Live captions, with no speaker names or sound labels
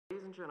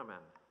and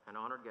gentlemen, and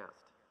honored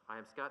guests, I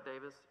am Scott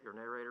Davis, your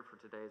narrator for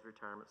today's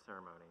retirement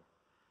ceremony.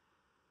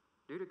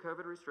 Due to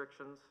COVID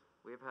restrictions,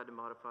 we have had to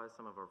modify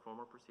some of our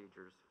formal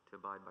procedures to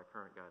abide by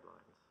current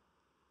guidelines.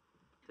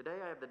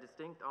 Today, I have the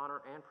distinct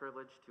honor and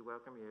privilege to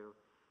welcome you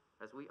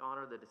as we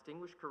honor the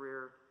distinguished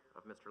career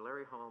of Mr.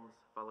 Larry Holmes,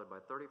 followed by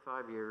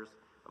 35 years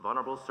of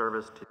honorable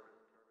service to.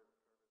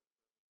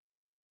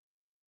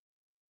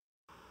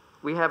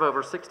 We have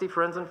over 60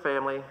 friends and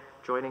family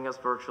joining us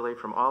virtually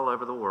from all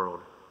over the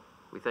world.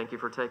 We thank you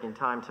for taking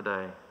time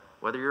today,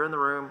 whether you're in the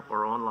room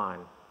or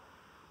online,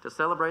 to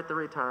celebrate the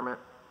retirement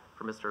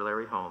for Mr.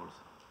 Larry Holmes.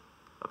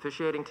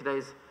 Officiating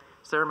today's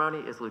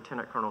ceremony is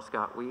Lieutenant Colonel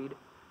Scott Weed,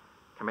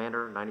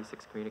 Commander,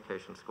 96th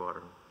Communications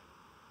Squadron.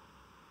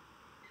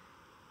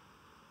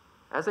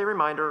 As a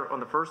reminder, on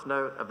the first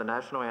note of the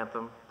national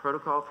anthem,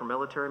 protocol for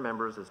military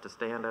members is to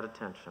stand at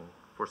attention.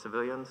 For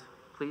civilians,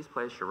 please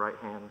place your right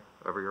hand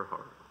over your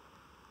heart.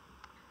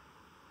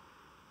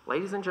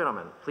 Ladies and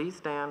gentlemen, please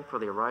stand for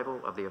the arrival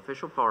of the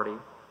official party,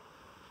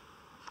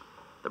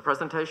 the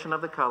presentation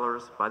of the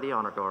colors by the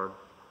Honor Guard,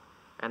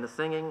 and the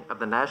singing of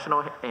the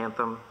national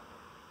anthem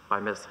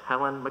by Miss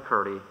Helen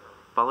McCurdy,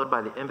 followed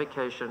by the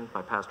invocation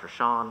by Pastor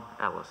Sean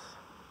Ellis.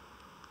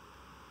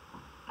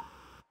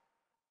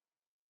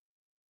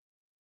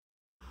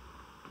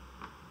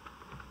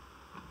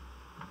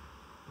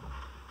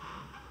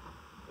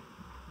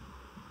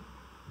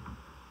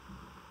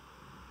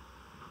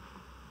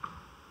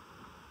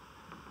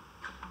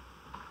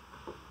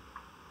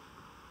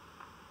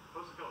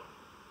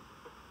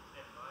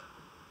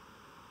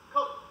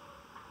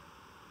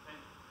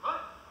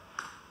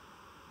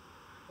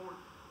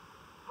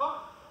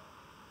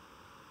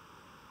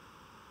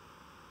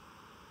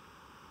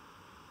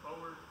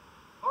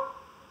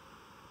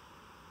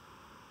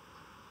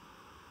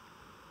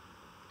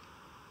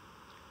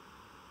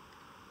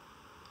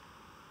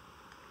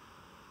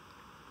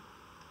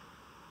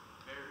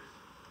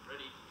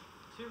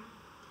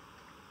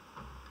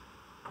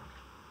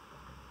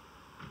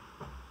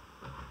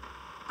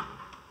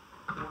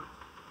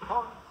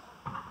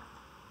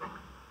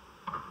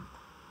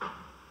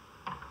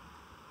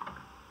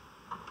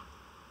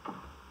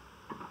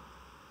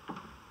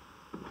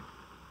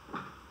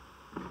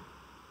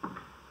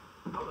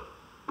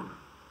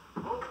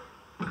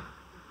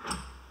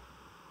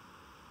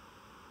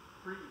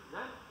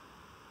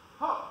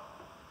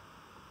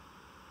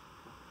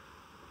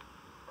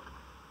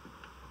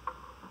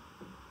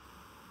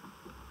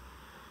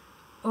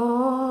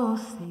 Oh,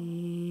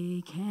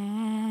 say,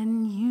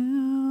 can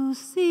you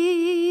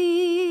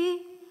see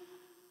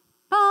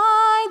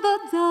by the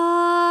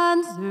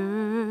dawn's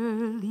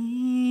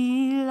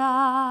early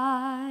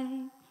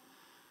light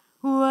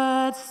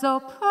words so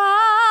proudly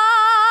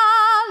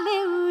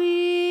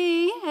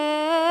we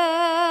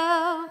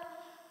held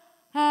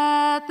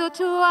at the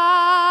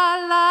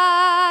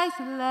twilight's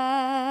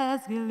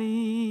last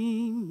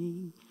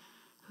gleaming,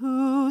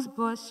 whose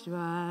broad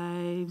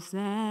stripes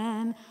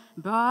and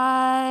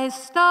bright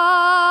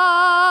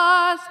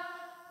stars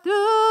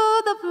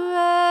through the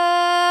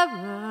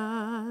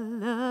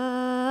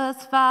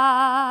perilous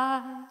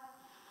fight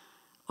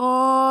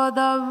o'er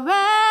the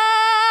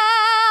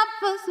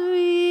ramparts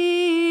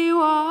we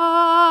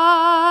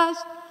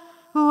watched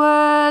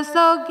were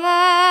so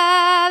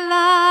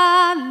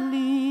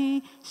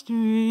gallantly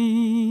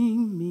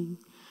streaming,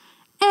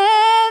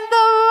 and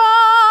the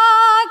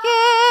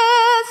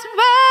rockets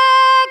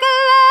red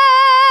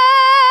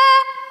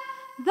glare,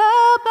 the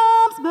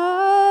bombs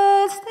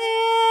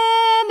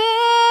bursting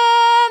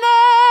in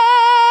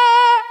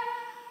air,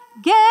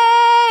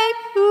 gave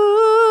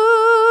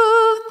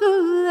proof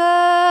through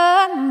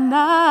the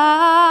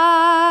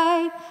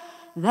night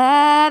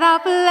that our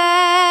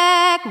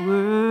flag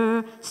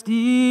were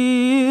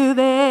still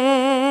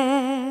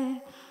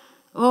there.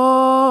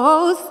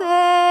 Oh,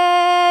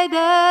 say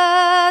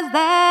does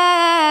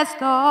that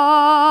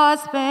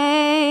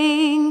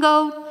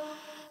star-spangled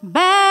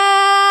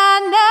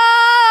banner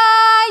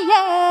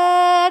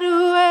yet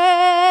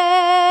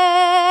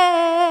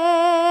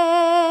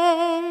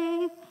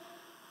wave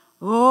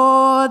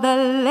o'er the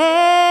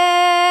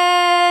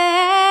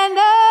land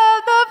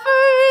of the free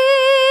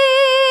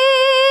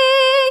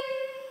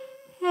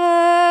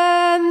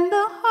and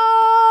the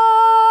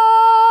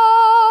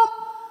home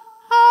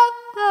of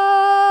the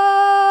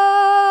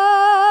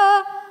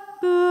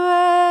brave.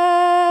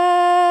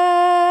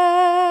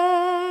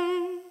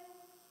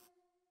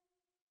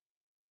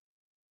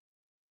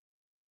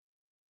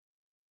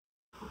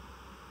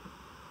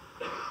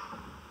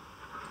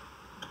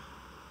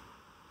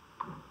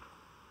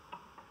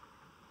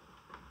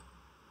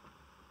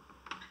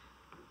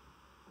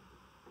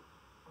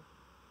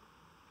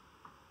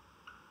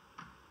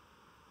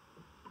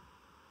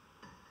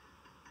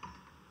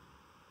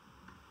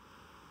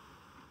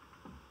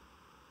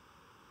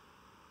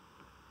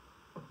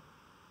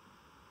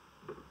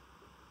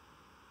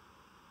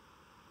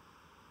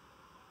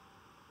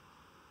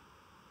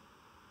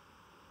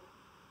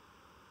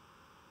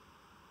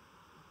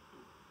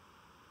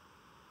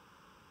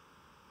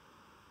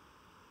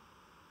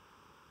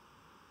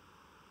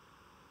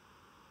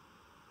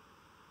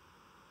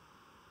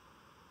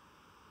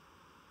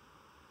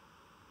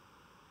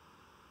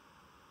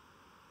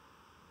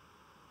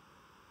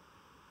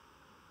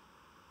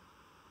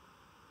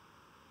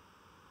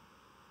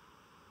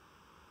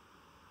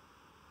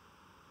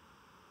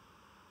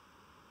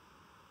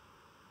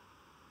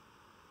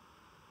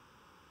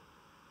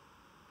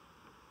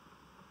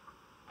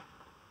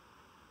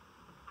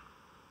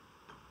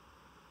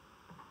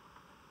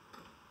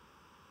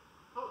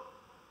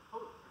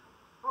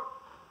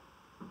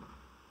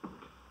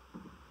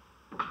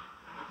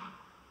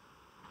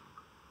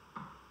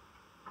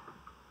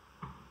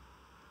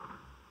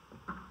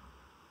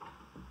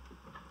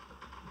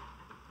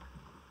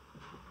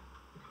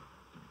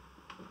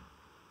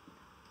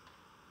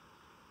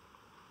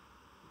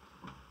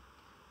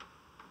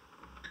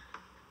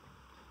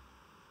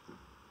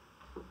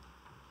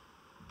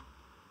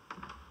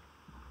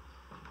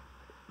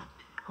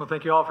 Well,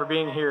 thank you all for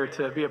being here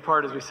to be a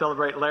part as we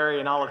celebrate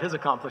Larry and all of his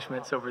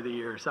accomplishments over the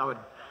years. I would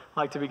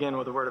like to begin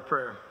with a word of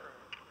prayer.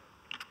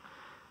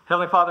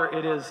 Heavenly Father,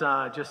 it is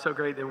just so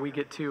great that we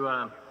get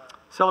to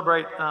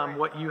celebrate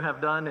what you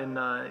have done and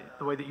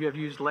the way that you have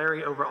used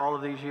Larry over all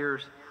of these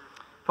years.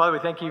 Father, we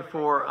thank you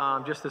for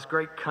just this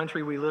great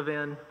country we live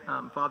in.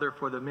 Father,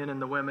 for the men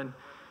and the women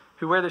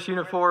who wear this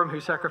uniform,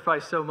 who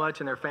sacrifice so much,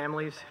 and their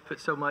families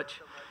put so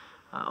much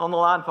on the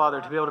line, Father,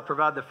 to be able to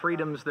provide the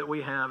freedoms that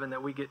we have and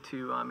that we get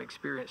to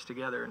experience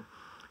together. And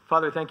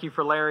Father, thank you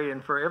for Larry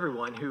and for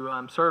everyone who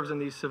serves in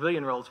these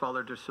civilian roles,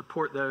 Father, to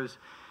support those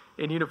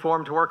in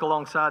uniform, to work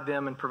alongside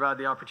them and provide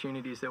the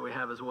opportunities that we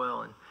have as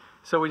well. And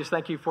so we just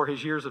thank you for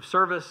his years of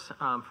service,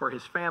 for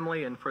his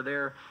family, and for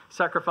their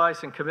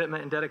sacrifice and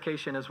commitment and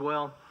dedication as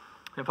well.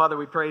 And Father,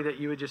 we pray that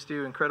you would just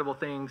do incredible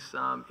things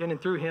in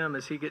and through him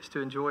as he gets to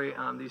enjoy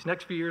these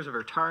next few years of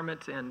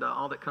retirement and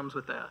all that comes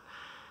with that.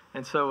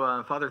 And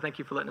so, Father, thank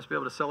you for letting us be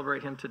able to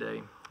celebrate him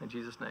today. In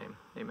Jesus' name,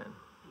 amen.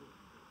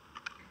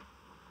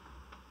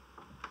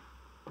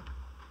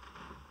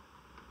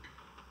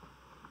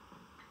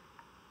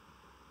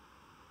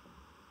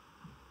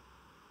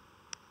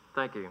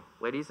 Thank you.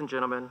 Ladies and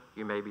gentlemen,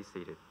 you may be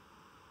seated.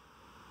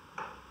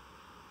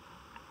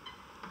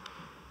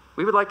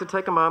 We would like to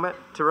take a moment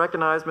to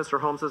recognize Mr.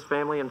 Holmes'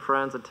 family and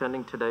friends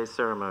attending today's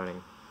ceremony.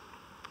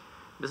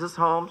 Mrs.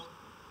 Holmes,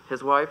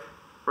 his wife,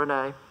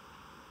 Renee,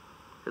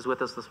 is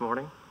with us this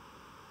morning,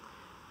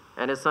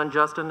 and his son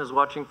Justin is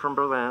watching from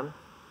Berlin.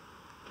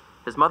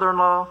 His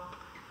mother-in-law,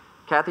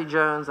 Kathy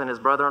Jones, and his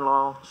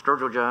brother-in-law,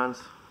 Sturgill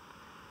Jones,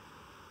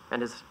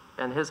 and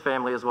his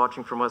family is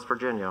watching from West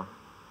Virginia.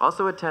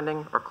 Also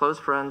attending are close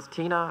friends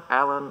Tina,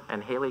 Alan,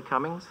 and Haley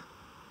Cummings.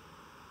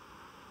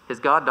 His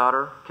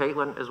goddaughter,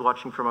 Caitlin, is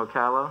watching from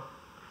Ocala,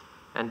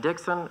 and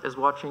Dixon is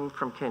watching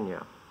from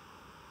Kenya.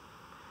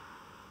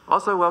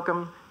 Also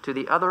welcome to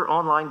the other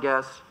online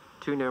guests,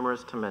 too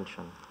numerous to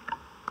mention.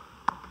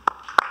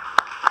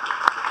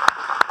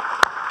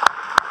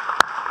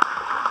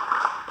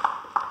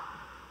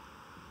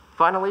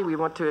 Finally, we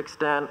want to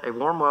extend a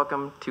warm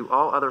welcome to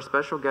all other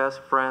special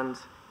guests,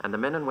 friends, and the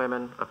men and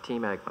women of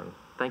Team Eggman.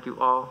 Thank you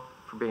all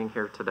for being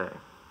here today.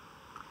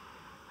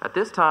 At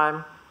this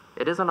time,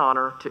 it is an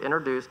honor to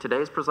introduce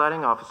today's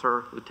presiding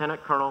officer,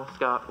 Lieutenant Colonel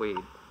Scott Weed.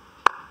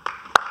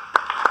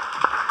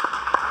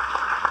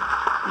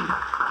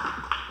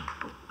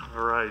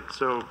 All right,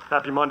 so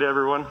happy Monday,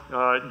 everyone.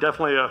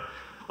 Definitely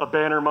a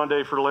banner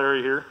Monday for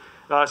Larry here.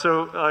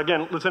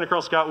 Again, Lieutenant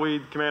Colonel Scott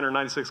Weed, Commander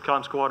 96th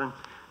Comm Squadron.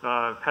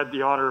 Had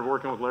the honor of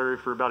working with Larry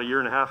for about a year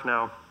and a half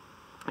now,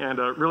 and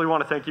really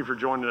want to thank you for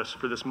joining us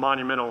for this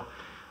monumental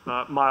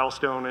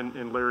milestone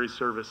in Larry's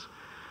service.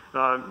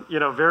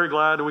 Very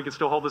glad we can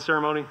still hold the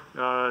ceremony.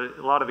 A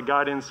lot of the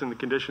guidance and the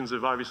conditions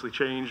have obviously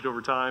changed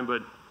over time,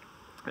 but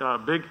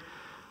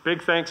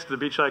big thanks to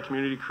the Beachside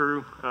community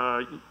crew.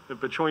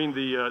 Between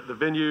the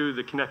venue,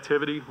 the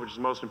connectivity, which is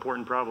most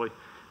important probably,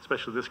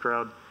 especially this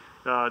crowd,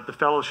 the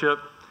fellowship,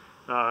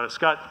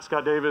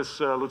 Scott Davis,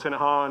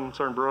 Lieutenant Hahn,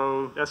 Sergeant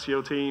Bro,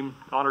 SCO team,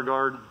 Honor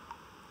Guard,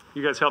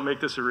 you guys helped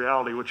make this a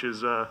reality, which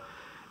is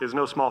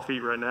no small feat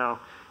right now.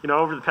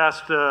 Over the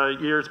past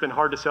year, it's been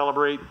hard to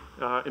celebrate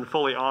and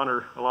fully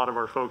honor a lot of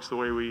our folks the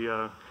way we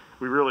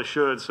really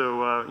should.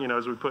 So,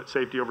 as we put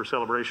safety over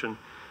celebration.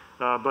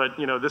 But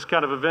this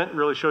kind of event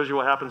really shows you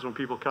what happens when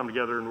people come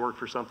together and work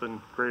for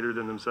something greater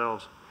than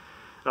themselves.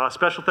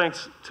 Special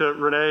thanks to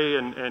Renee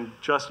and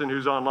Justin,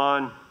 who's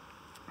online,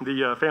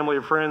 the family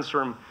of friends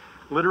from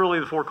literally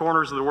the four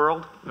corners of the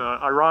world,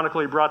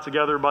 ironically brought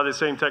together by the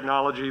same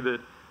technology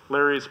that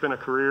Larry has spent a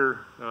career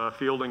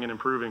fielding and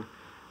improving.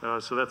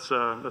 So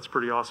that's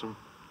pretty awesome.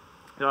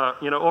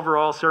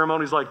 Overall,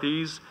 ceremonies like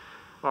these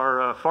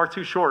are far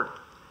too short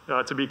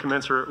to be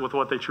commensurate with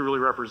what they truly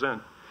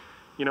represent.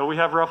 We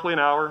have roughly an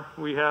hour.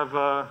 We have,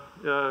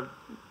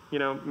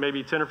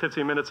 maybe 10 or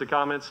 15 minutes of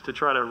comments to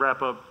try to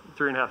wrap up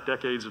 3.5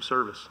 decades of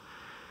service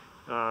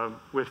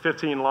with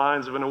 15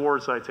 lines of an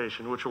award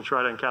citation, which will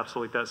try to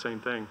encapsulate that same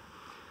thing.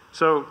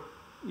 So,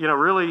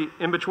 really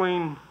in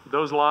between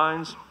those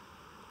lines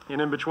and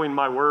in between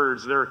my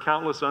words, there are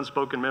countless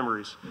unspoken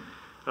memories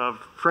of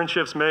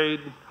friendships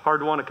made,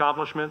 hard-won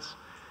accomplishments,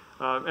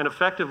 and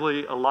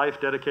effectively a life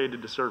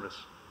dedicated to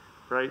service,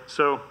 right?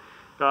 So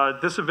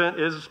this event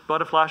is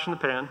but a flash in the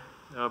pan,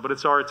 but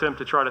it's our attempt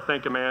to try to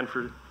thank a man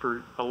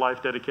for a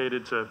life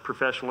dedicated to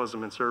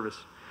professionalism and service.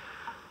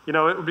 It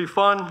would be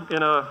fun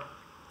in a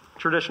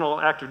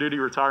traditional active duty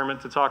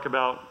retirement to talk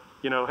about,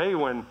 hey,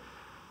 when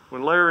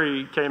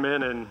Larry came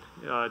in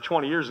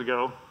 20 years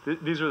ago,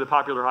 these are the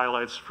popular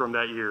highlights from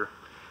that year.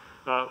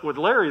 With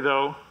Larry,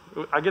 though,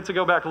 I get to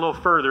go back a little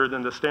further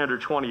than the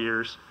standard 20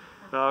 years,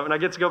 and I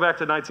get to go back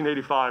to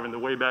 1985 in the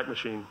Wayback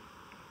Machine.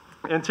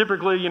 And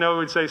typically,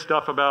 we'd say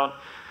stuff about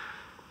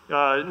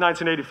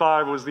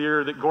 1985 was the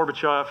year that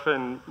Gorbachev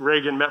and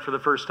Reagan met for the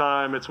first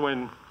time. It's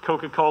when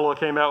Coca-Cola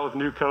came out with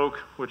New Coke,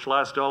 which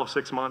lasted all of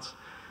 6 months.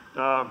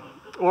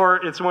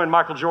 Or it's when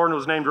Michael Jordan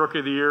was named Rookie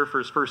of the Year for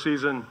his first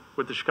season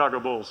with the Chicago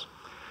Bulls.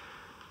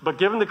 But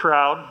given the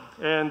crowd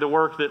and the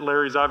work that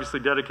Larry's obviously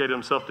dedicated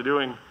himself to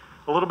doing,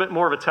 a little bit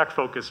more of a tech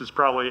focus is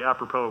probably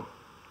apropos.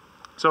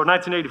 So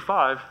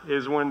 1985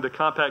 is when the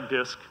compact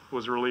disc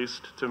was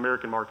released to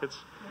American markets.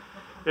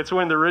 It's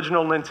when the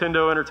original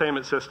Nintendo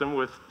Entertainment System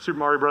with Super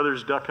Mario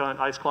Brothers, Duck Hunt,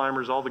 Ice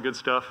Climbers, all the good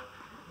stuff,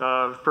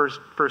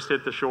 first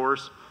hit the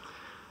shores.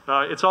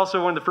 It's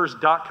also when the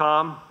first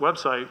 .com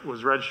website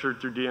was registered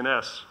through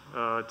DNS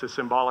to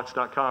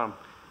symbolics.com,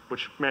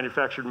 which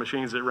manufactured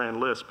machines that ran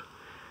Lisp.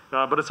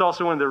 But it's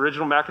also when the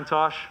original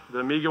Macintosh, the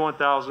Amiga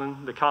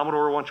 1000, the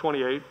Commodore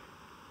 128,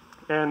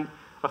 and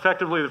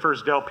effectively the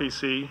first Dell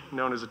PC,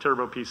 known as a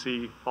Turbo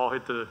PC, all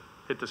hit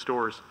the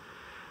stores.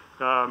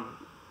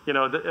 You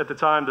know, at the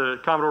time, the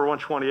Commodore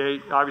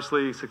 128,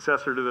 obviously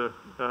successor to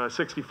the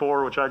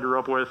 64, which I grew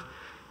up with,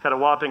 had a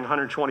whopping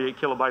 128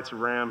 kilobytes of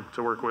RAM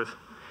to work with.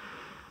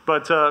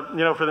 But,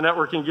 you know, for the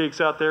networking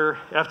geeks out there,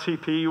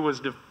 FTP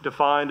was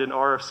defined in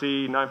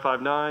RFC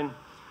 959.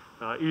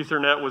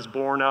 Ethernet was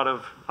born out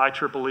of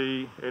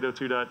IEEE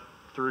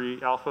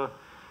 802.3 alpha,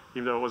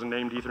 even though it wasn't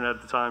named Ethernet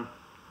at the time.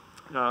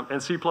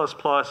 And C++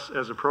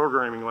 as a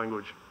programming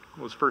language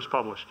was first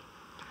published.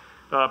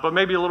 But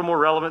maybe a little more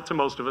relevant to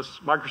most of us,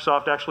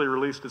 Microsoft actually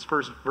released its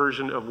first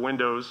version of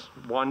Windows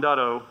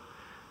 1.0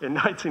 in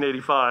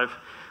 1985,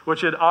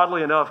 which it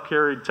oddly enough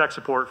carried tech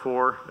support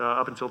for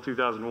up until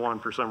 2001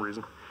 for some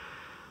reason.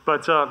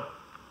 But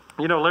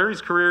you know,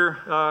 Larry's career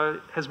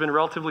has been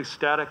relatively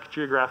static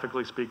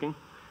geographically speaking,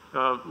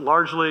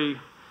 largely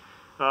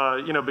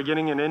you know,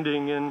 beginning and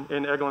ending in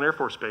Eglin Air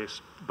Force Base.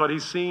 But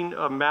he's seen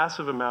a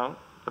massive amount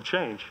of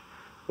change,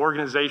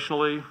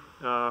 organizationally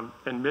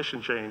and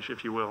mission change,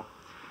 if you will.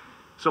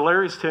 So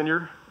Larry's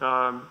tenure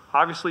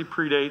obviously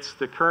predates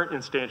the current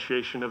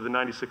instantiation of the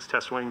 96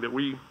 Test Wing that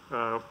we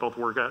both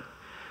work at.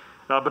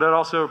 But it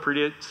also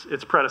predates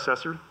its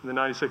predecessor, the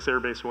 96 Air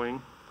Base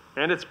Wing,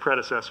 and its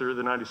predecessor,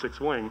 the 96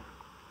 Wing.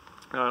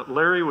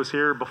 Larry was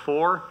here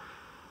before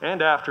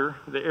and after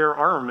the Air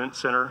Armament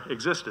Center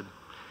existed.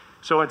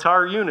 So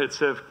entire units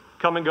have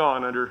come and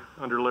gone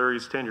under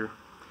Larry's tenure.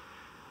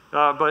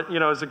 But, you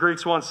know, as the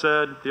Greeks once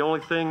said, the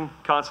only thing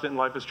constant in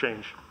life is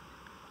change.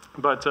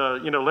 But,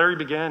 you know, Larry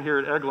began here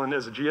at Eglin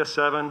as a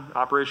GS7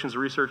 operations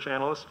research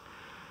analyst,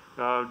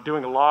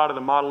 doing a lot of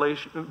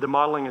the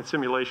modeling and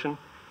simulation.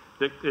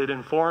 It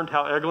informed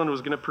how Eglin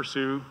was going to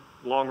pursue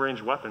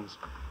long-range weapons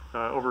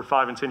over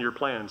 5- and 10-year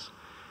plans.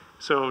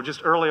 So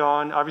just early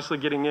on, obviously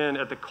getting in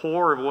at the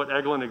core of what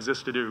Eglin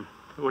exists to do,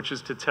 which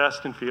is to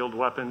test and field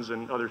weapons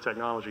and other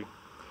technology.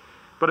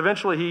 But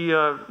eventually he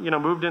you know,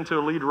 moved into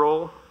a lead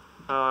role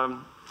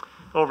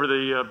over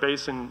the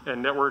base and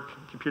network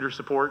computer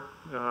support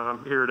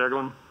here at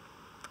Eglin.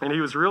 And he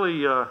was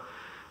really,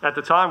 at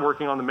the time,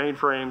 working on the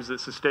mainframes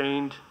that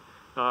sustained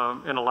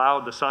and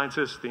allowed the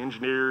scientists, the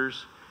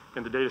engineers,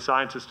 and the data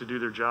scientists to do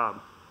their job.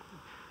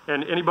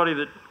 And anybody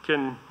that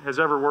has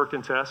ever worked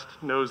in test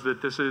knows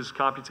that this is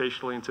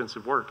computationally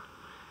intensive work.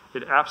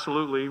 It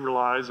absolutely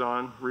relies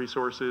on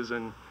resources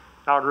and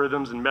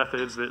algorithms and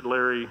methods that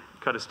Larry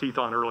cut his teeth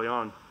on early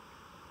on.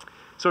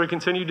 So he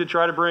continued to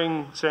try to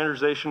bring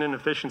standardization and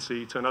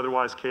efficiency to an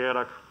otherwise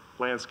chaotic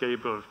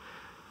landscape of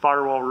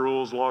firewall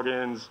rules,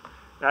 logins,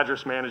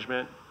 address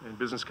management, and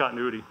business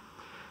continuity.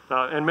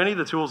 And many of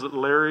the tools that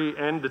Larry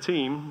and the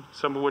team,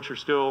 some of which are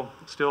still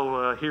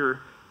here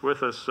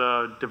with us,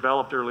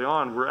 developed early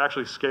on, were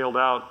actually scaled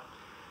out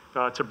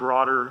to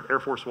broader Air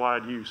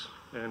Force-wide use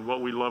and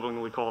what we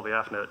lovingly call the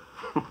AFNet.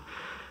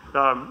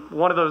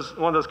 One of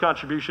those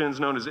contributions,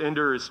 known as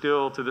Ender, is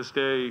still to this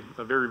day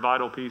a very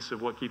vital piece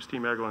of what keeps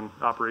Team Eglin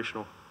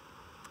operational.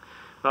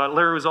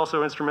 Larry was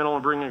also instrumental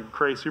in bringing a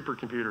Cray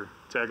supercomputer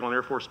to Eglin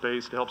Air Force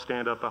Base to help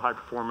stand up a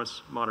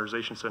high-performance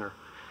modernization center,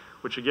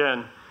 which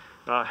again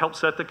helped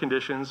set the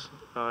conditions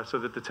so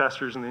that the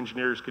testers and the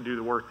engineers could do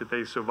the work that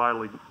they so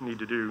vitally need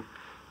to do,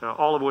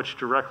 all of which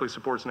directly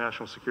supports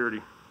national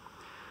security.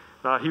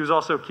 He was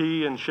also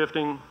key in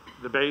shifting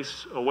the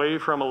base away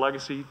from a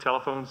legacy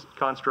telephone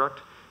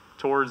construct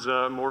towards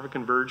more of a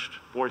converged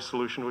voice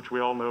solution, which we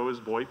all know is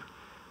VoIP,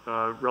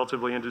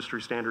 relatively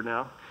industry standard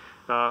now.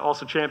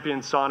 Also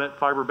championed Sonnet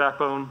fiber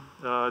backbone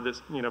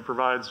that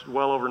provides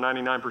well over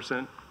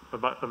 99%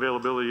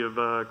 availability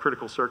of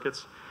critical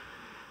circuits.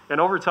 And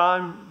over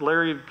time,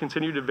 Larry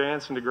continued to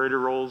advance into greater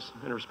roles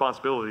and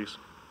responsibilities,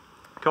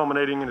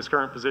 culminating in his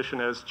current position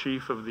as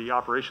chief of the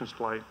operations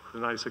flight for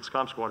the 96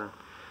 Comm Squadron.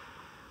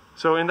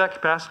 So in that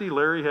capacity,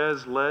 Larry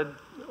has led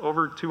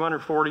over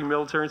 240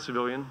 military and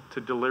civilian to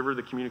deliver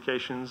the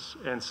communications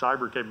and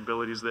cyber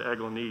capabilities that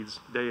Eglin needs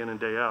day in and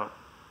day out.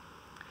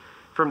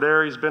 From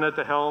there, he's been at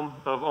the helm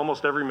of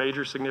almost every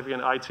major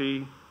significant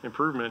IT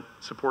improvement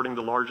supporting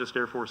the largest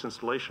Air Force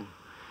installation.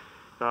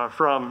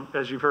 From,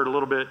 as you've heard a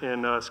little bit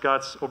in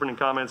Scott's opening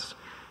comments,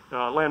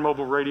 land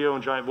mobile radio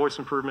and giant voice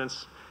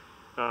improvements,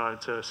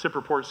 to SIP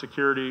report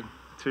security,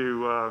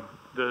 to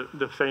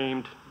the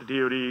famed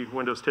DoD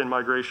Windows 10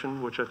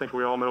 migration, which I think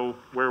we all know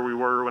where we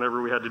were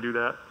whenever we had to do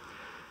that.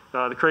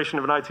 The creation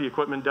of an IT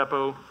equipment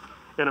depot,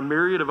 and a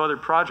myriad of other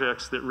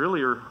projects that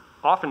really are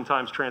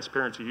oftentimes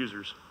transparent to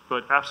users,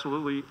 but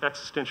absolutely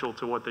existential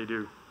to what they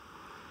do.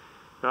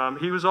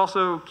 He was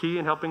also key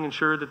in helping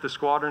ensure that the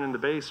squadron and the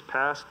base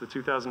passed the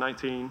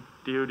 2019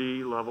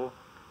 DoD level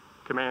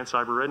Command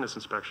Cyber Readiness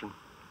Inspection,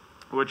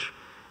 which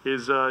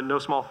is no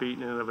small feat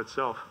in and of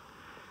itself.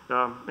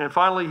 And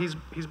finally,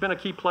 he's been a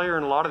key player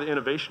in a lot of the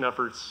innovation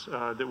efforts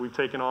that we've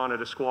taken on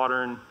at a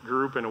squadron,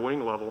 group, and a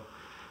wing level,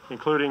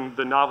 including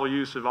the novel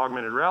use of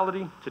augmented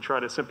reality to try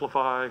to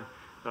simplify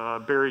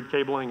buried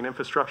cabling and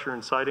infrastructure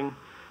and siting,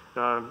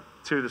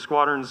 to the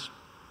squadron's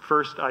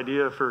first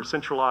idea for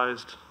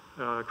centralized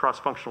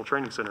cross-functional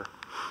training center.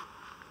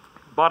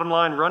 Bottom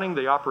line, running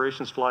the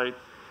operations flight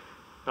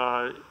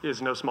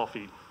is no small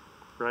feat,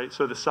 right?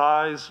 So the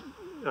size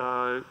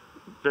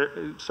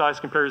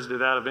compares to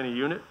that of any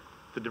unit.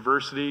 The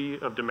diversity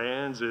of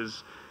demands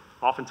is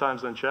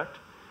oftentimes unchecked.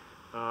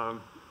 And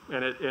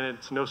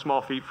it's no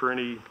small feat for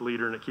any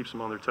leader, and it keeps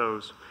them on their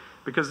toes,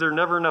 because there are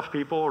never enough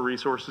people or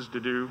resources to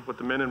do what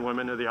the men and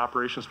women of the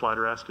operations flight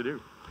are asked to do.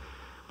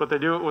 But they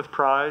do it with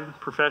pride,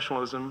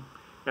 professionalism,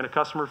 and a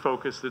customer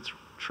focus that's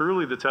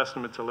truly the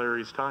testament to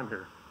Larry's time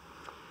here.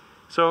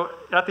 So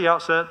at the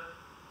outset,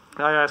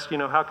 I asked,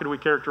 how could we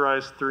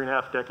characterize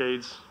 3.5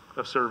 decades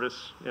of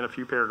service in a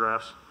few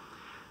paragraphs?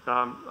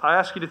 I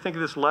ask you to think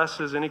of this less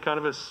as any kind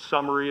of a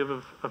summary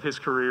of his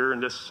career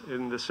in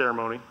this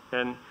ceremony,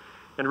 and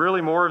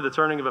really more of the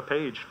turning of a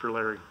page for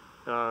Larry,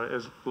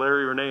 as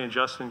Larry, Renee, and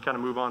Justin kind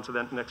of move on to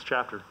that next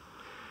chapter.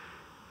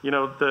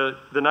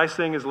 The nice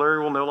thing is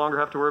Larry will no longer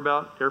have to worry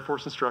about Air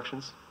Force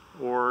instructions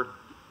or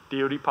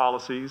DoD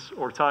policies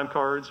or time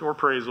cards or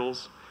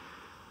appraisals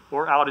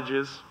or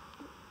outages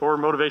or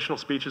motivational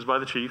speeches by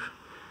the chief.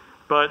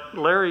 But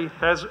Larry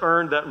has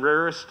earned that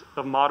rarest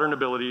of modern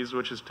abilities,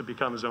 which is to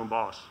become his own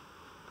boss.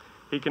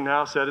 He can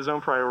now set his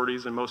own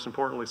priorities and, most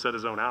importantly, set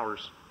his own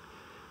hours.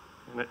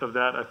 And of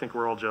that, I think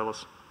we're all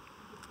jealous.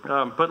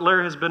 But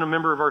Larry has been a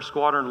member of our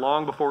squadron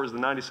long before it was the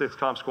 96th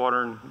Comp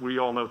Squadron we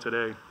all know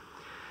today.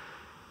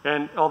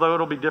 And although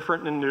it'll be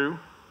different and new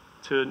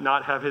to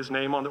not have his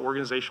name on the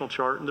organizational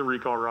chart and the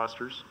recall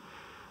rosters,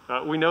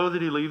 we know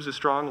that he leaves a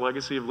strong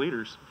legacy of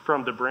leaders,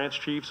 from the branch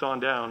chiefs on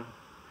down,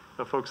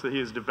 of folks that he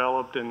has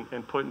developed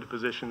and put into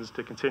positions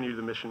to continue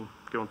the mission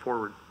going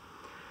forward.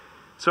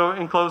 So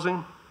in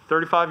closing,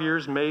 35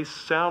 years may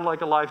sound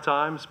like a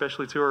lifetime,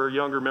 especially to our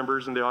younger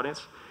members in the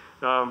audience.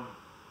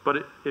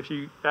 But if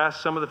you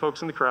ask some of the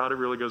folks in the crowd, it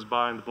really goes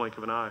by in the blink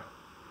of an eye.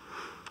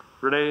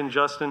 Renee and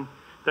Justin,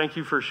 thank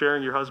you for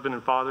sharing your husband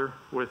and father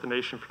with the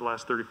nation for the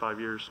last 35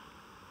 years.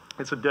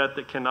 It's a debt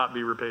that cannot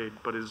be repaid,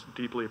 but is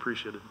deeply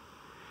appreciated.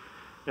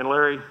 And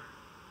Larry,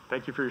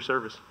 thank you for your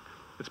service.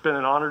 It's been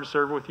an honor to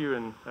serve with you,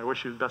 and I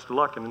wish you the best of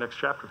luck in the next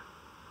chapter.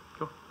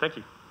 Cool. Thank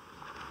you.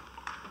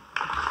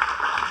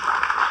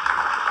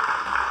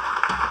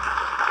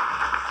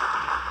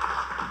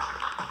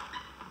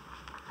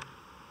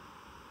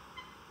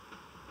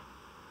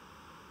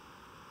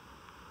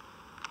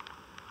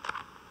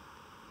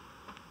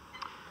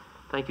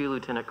 Thank you,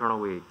 Lieutenant Colonel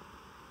Weed.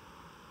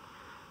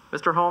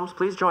 Mr. Holmes,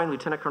 please join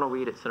Lieutenant Colonel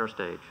Weed at center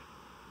stage.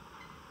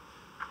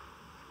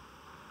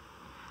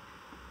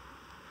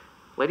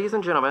 Ladies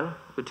and gentlemen,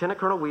 Lieutenant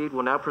Colonel Weed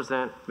will now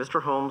present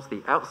Mr. Holmes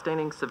the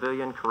Outstanding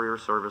Civilian Career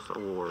Service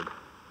Award.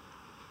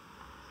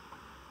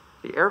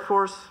 The Air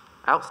Force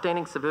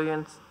Outstanding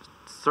Civilian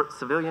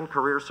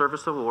Career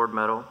Service Award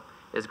Medal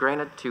is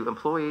granted to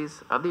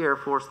employees of the Air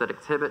Force that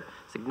exhibit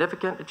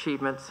significant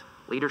achievements,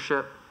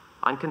 leadership,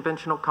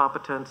 unconventional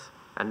competence,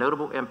 and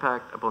notable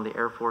impact upon the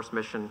Air Force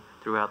mission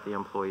throughout the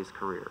employee's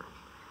career.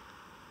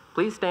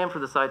 Please stand for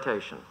the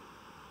citation.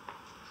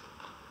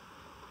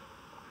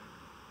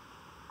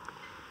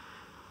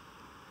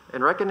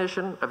 In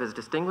recognition of his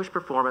distinguished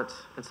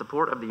performance in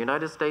support of the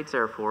United States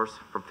Air Force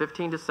from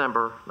 15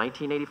 December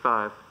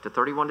 1985 to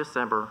 31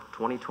 December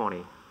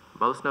 2020,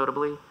 most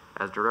notably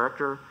as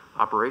Director,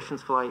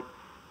 Operations Flight,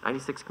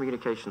 96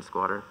 Communications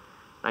Squadron,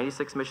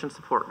 96 Mission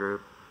Support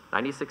Group,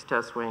 96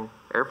 Test Wing,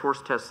 Air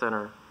Force Test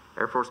Center,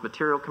 Air Force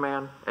Material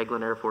Command,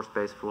 Eglin Air Force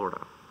Base,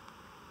 Florida.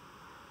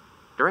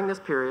 During this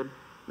period,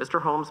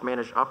 Mr. Holmes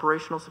managed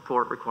operational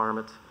support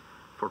requirements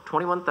for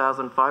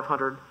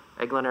 21,500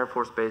 Eglin Air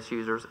Force Base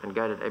users and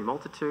guided a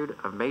multitude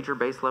of major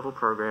base-level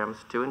programs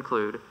to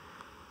include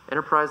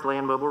Enterprise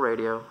Land Mobile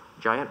Radio,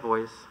 Giant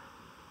Voice,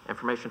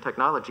 Information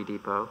Technology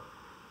Depot,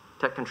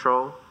 Tech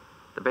Control,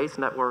 the Base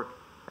Network,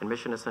 and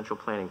Mission Essential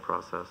Planning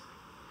Process.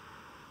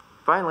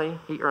 Finally,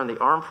 he earned the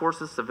Armed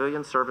Forces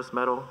Civilian Service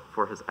Medal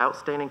for his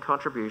outstanding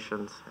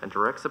contributions and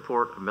direct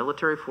support of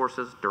military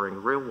forces during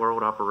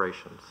real-world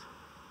operations.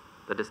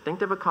 The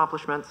distinctive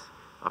accomplishments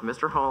of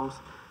Mr. Holmes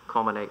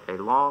culminate a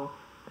long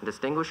and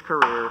distinguished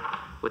career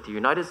with the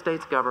United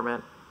States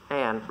government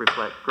and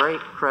reflect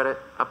great credit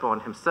upon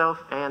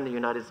himself and the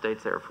United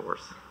States Air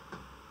Force.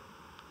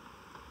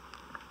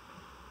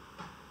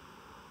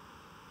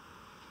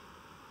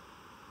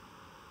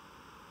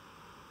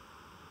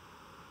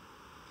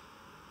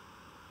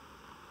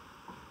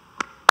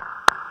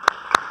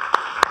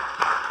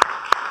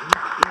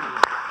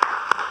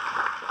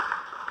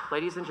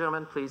 Ladies and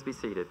gentlemen, please be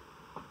seated.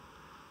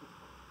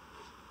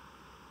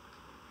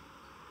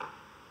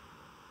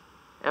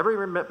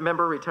 Every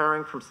member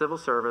retiring from civil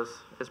service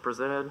is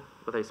presented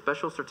with a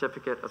special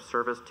certificate of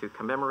service to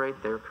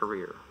commemorate their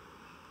career.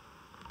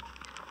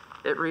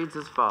 It reads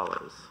as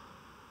follows.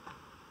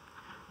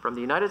 From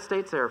the United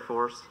States Air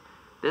Force,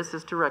 this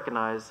is to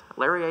recognize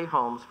Larry A.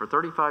 Holmes for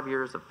 35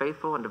 years of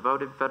faithful and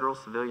devoted federal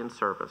civilian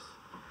service.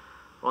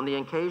 On the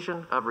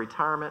occasion of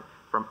retirement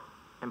from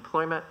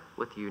employment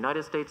with the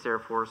United States Air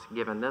Force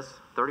given this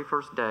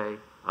 31st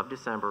day of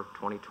December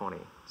 2020.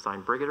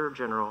 Signed, Brigadier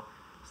General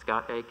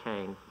Scott A.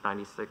 Kane,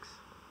 96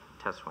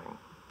 Test Wing.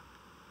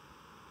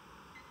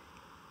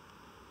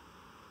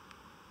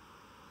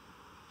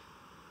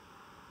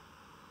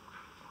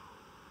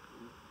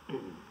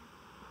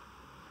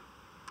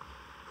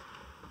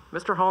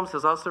 Mr. Holmes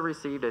has also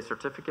received a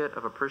certificate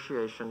of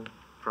appreciation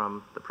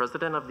from the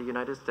President of the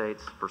United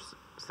States for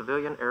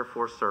civilian Air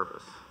Force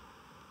service.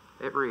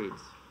 It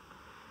reads,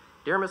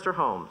 Dear Mr.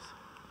 Holmes,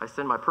 I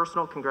send my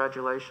personal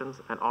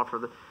congratulations and offer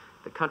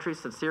the country's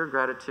sincere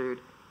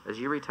gratitude as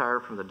you retire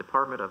from the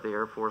Department of the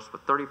Air Force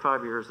with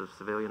 35 years of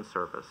civilian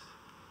service.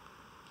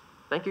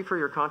 Thank you for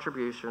your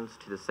contributions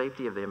to the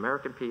safety of the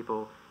American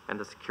people and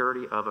the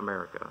security of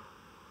America.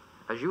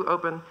 As you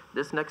open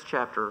this next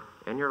chapter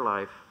in your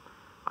life,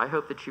 I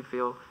hope that you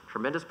feel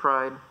tremendous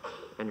pride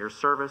in your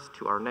service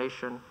to our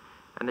nation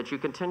and that you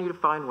continue to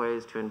find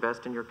ways to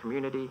invest in your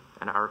community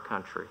and our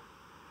country.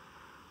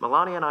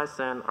 Melania and I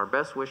send our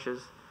best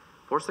wishes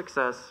for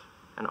success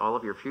in all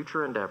of your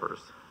future endeavors.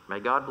 May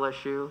God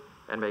bless you,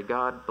 and may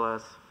God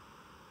bless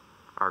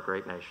our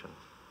great nation.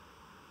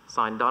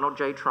 Signed, Donald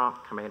J. Trump,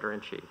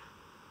 Commander-in-Chief.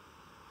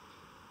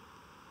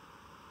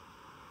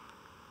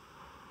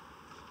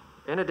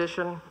 In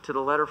addition to the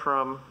letter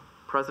from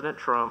President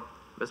Trump,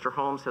 Mr.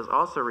 Holmes has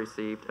also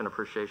received an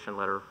appreciation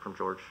letter from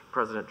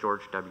President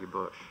George W.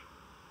 Bush.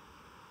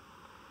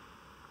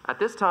 At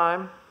this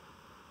time,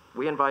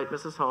 we invite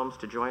Mrs. Holmes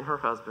to join her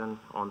husband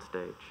on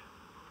stage.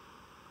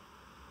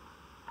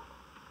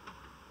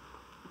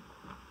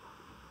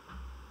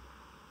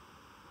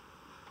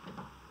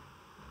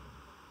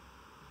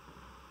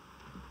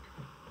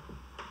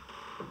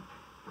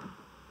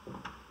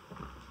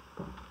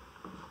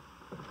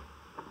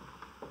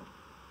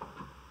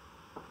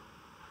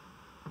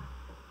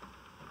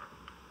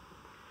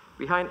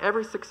 Behind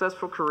every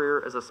successful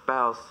career is a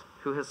spouse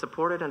who has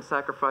supported and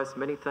sacrificed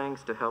many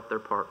things to help their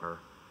partner.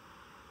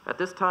 At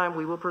this time,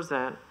 we will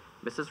present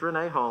Mrs.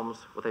 Renee Holmes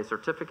with a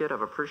certificate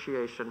of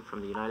appreciation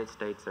from the United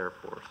States Air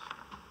Force.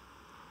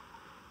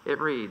 It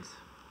reads,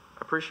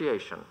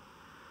 Appreciation.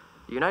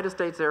 The United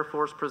States Air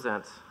Force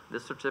presents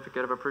this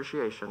certificate of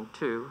appreciation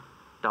to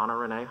Donna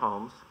Renee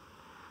Holmes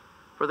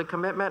for the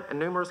commitment and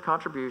numerous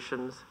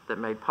contributions that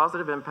made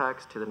positive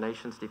impacts to the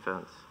nation's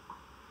defense.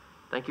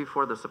 Thank you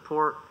for the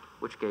support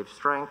which gave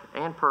strength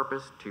and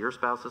purpose to your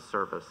spouse's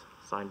service.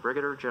 Signed,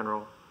 Brigadier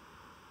General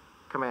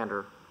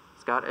Commander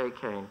Scott A.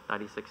 Kane,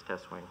 96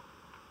 Test Wing.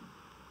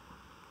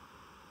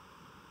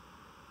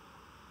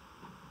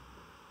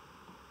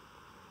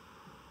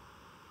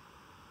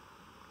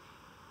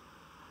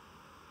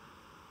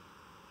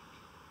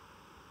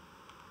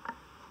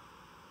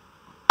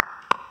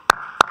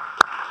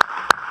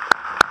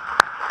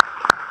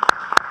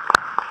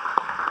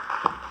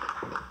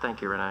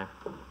 Thank you, Renee.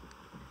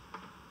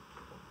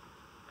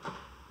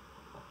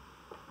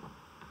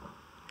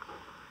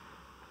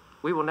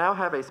 We will now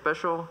have a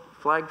special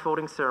flag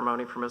folding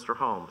ceremony for Mr.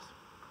 Holmes.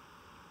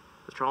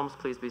 Mr. Holmes,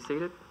 please be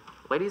seated.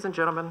 Ladies and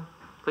gentlemen,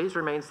 please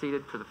remain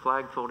seated for the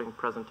flag folding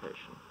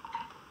presentation.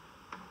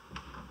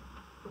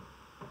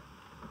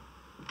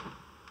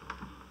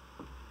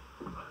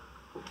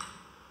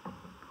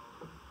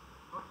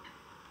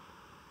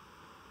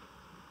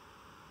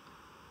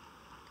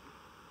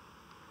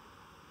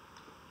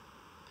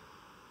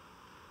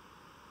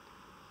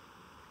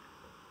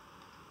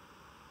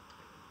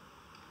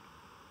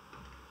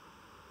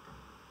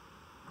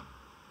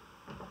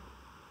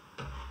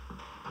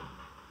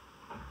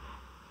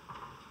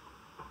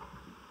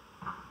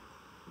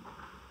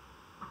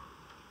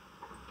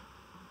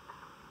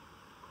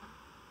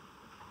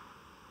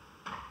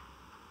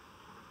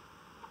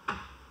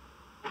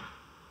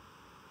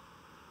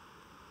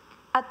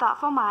 A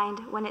thoughtful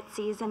mind, when it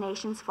sees a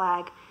nation's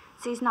flag,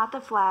 sees not the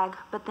flag,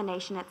 but the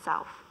nation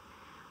itself.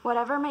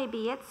 Whatever may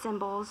be its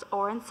symbols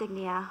or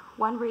insignia,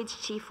 one reads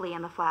chiefly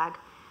in the flag.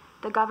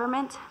 The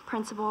government,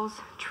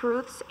 principles,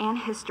 truths, and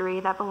history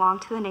that belong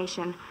to the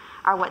nation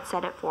are what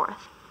set it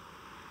forth.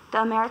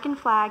 The American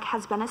flag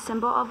has been a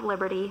symbol of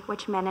liberty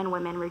which men and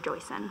women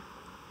rejoice in.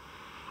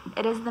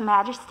 It is the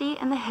majesty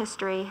and the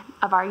history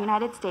of our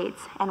United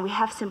States, and we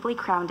have simply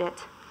crowned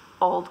it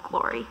Old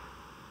Glory.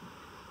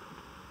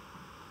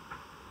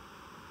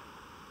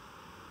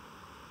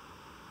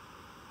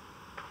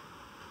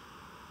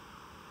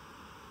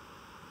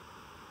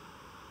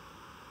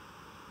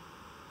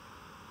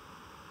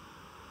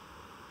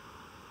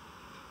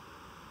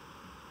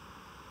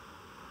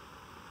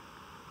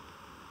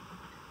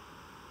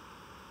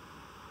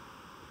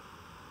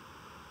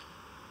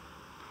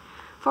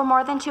 For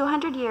more than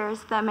 200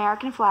 years, the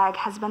American flag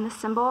has been the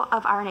symbol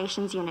of our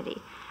nation's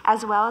unity,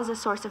 as well as a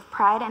source of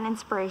pride and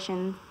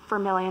inspiration for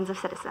millions of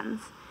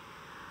citizens.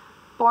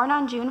 Born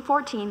on June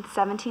 14,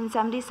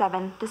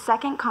 1777, the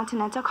Second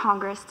Continental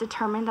Congress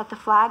determined that the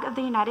flag of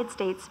the United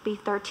States be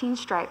 13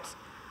 stripes,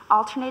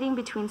 alternating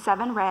between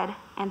 7 red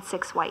and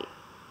 6 white,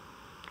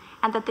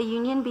 and that the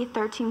Union be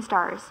 13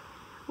 stars,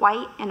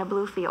 white in a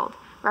blue field,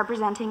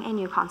 representing a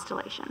new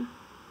constellation.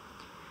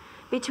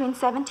 Between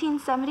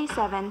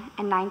 1777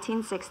 and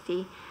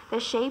 1960, the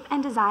shape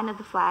and design of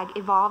the flag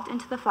evolved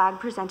into the flag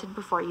presented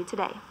before you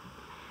today.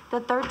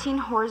 The 13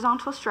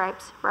 horizontal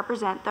stripes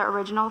represent the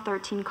original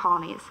 13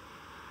 colonies,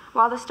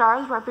 while the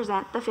stars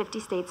represent the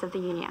 50 states of the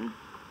Union.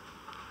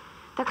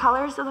 The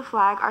colors of the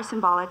flag are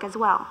symbolic as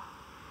well.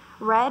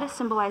 Red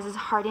symbolizes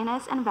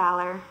hardiness and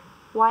valor,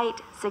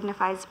 white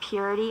signifies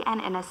purity and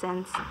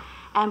innocence,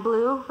 and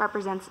blue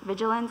represents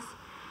vigilance,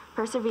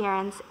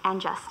 perseverance,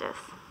 and justice.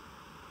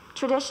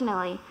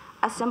 Traditionally,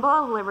 a symbol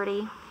of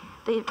liberty,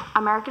 the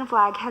American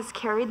flag has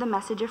carried the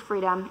message of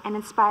freedom and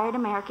inspired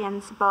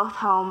Americans both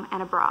home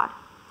and abroad.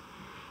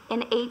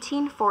 In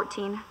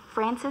 1814,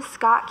 Francis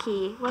Scott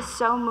Key was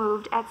so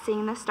moved at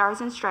seeing the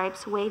stars and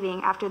stripes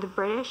waving after the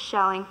British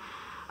shelling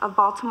of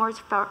Baltimore's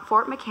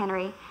Fort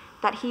McHenry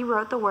that he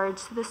wrote the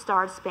words to the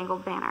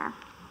Star-Spangled Banner.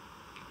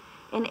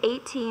 In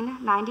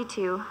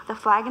 1892, the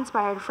flag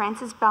inspired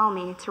Francis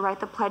Bellamy to write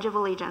the Pledge of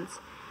Allegiance,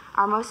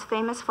 our most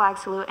famous flag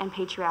salute and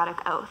patriotic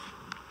oath.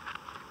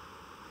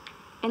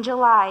 In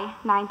July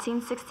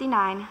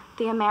 1969,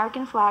 the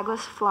American flag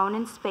was flown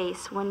in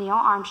space when Neil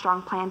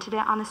Armstrong planted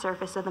it on the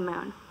surface of the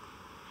moon.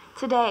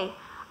 Today,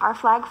 our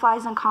flag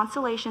flies on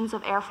constellations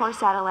of Air Force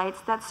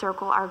satellites that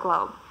circle our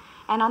globe,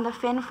 and on the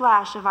fin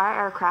flash of our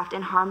aircraft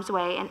in harm's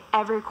way in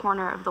every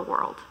corner of the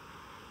world.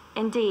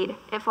 Indeed,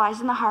 it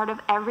flies in the heart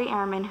of every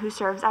airman who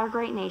serves our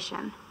great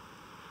nation.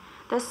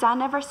 The sun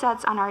never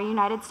sets on our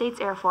United States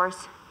Air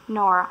Force,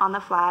 nor on the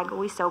flag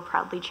we so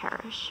proudly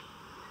cherish.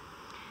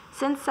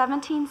 Since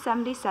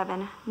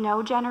 1777,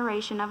 no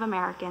generation of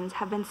Americans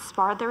have been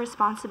spared the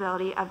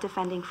responsibility of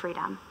defending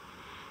freedom.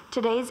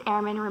 Today's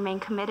airmen remain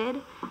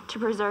committed to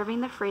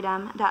preserving the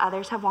freedom that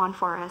others have won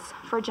for us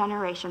for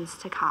generations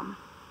to come.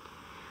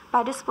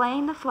 By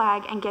displaying the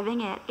flag and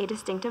giving it a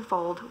distinctive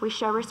fold, we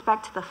show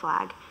respect to the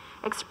flag,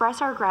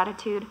 express our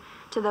gratitude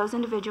to those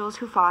individuals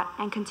who fought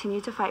and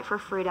continue to fight for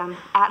freedom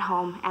at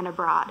home and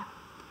abroad.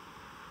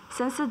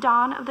 Since the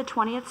dawn of the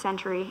 20th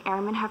century,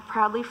 airmen have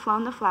proudly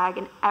flown the flag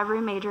in every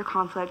major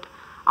conflict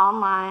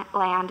on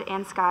land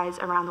and skies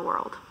around the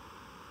world.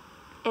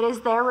 It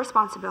is their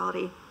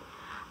responsibility,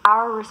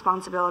 our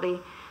responsibility,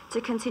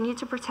 to continue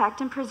to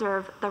protect and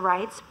preserve the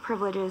rights,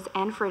 privileges,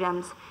 and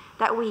freedoms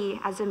that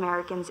we as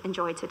Americans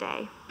enjoy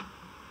today.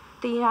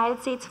 The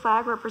United States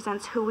flag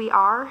represents who we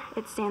are.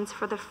 It stands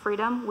for the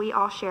freedom we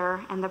all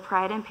share and the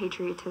pride and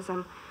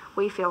patriotism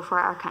we feel for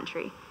our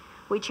country.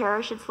 We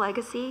cherish its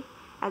legacy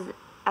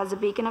as a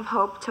beacon of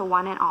hope to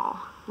one and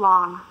all.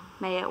 Long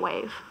may it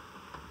wave.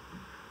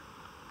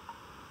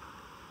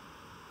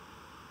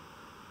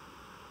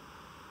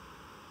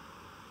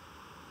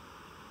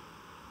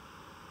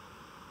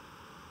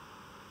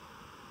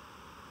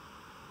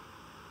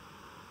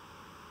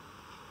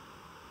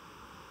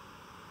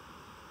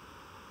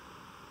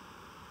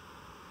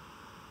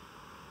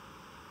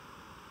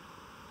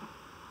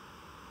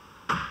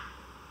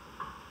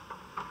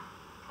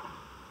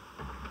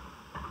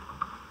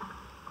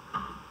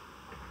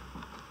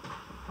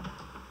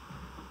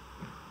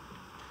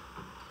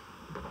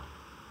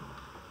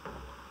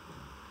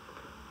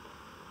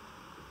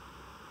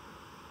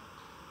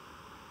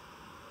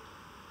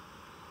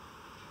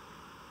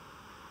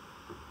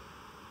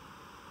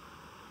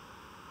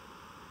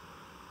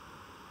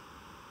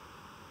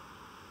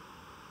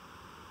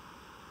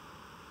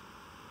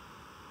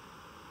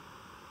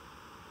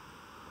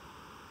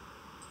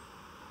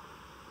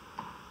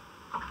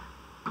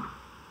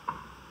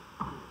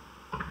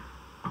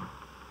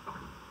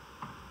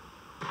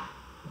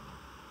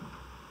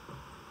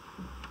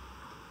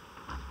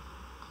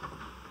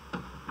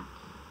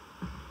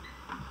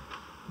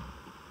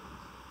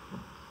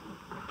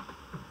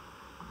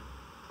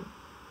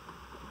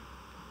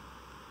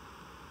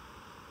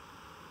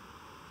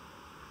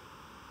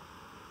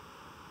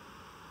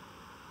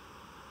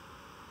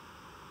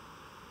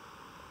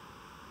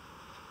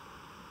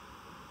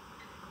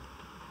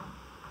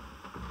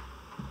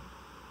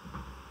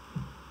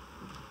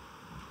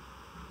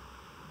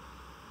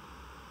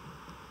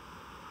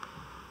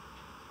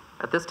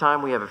 At this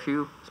time, we have a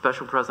few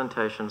special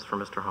presentations from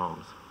Mr.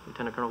 Holmes.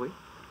 Lieutenant Colonel Wee.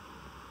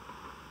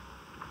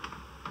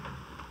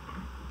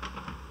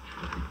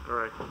 All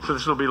right, so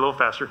this will be a little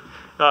faster.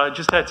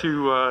 Just had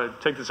to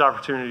take this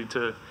opportunity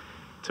to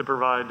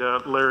provide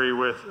Larry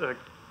with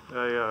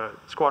a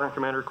squadron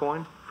commander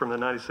coin from the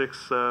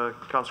 96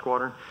 Comp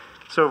Squadron.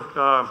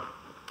 So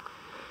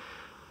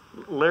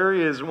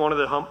Larry is one of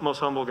the most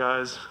humble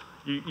guys.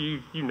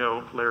 You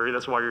know Larry,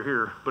 that's why you're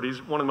here, but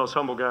he's one of the most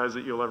humble guys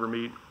that you'll ever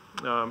meet.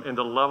 And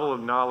the level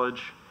of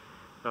knowledge,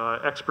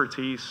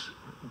 expertise,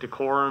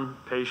 decorum,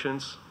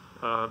 patience,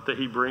 that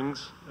he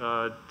brings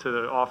to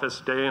the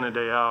office day in and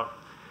day out,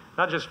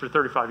 not just for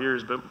 35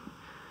 years, but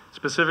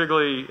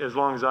specifically as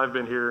long as I've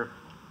been here.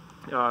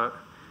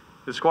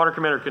 The squadron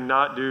commander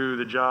cannot do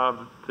the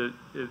job that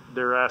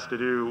they're asked to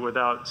do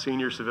without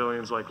senior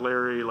civilians like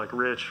Larry, like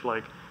Rich,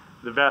 like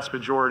the vast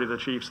majority of the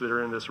chiefs that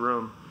are in this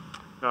room.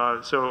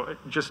 So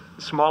just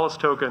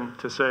smallest token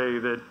to say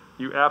that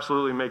you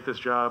absolutely make this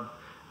job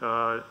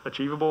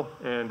achievable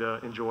and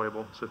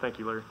enjoyable. So thank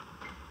you, Larry.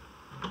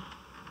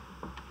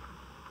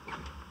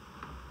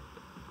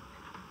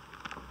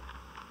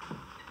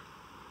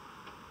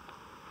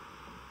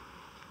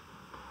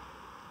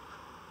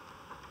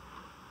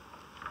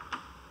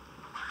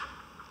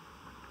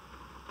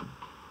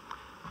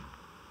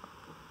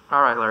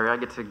 All right, Larry, I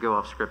get to go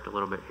off script a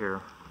little bit here.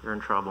 You're in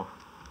trouble.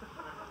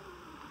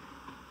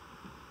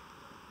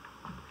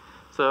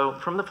 So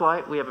from the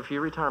flight, we have a few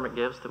retirement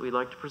gifts that we'd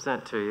like to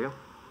present to you.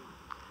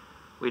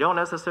 We don't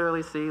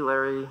necessarily see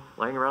Larry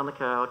laying around the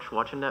couch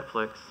watching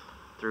Netflix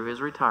through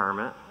his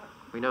retirement.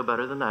 We know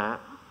better than that.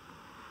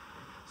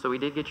 So we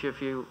did get you a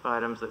few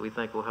items that we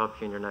think will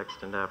help you in your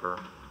next endeavor.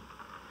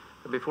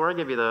 But before I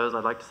give you those,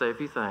 I'd like to say a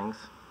few things.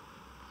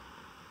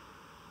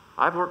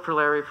 I've worked for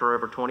Larry for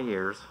over 20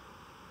 years.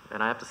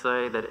 And I have to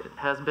say that it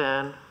has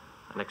been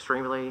an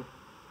extremely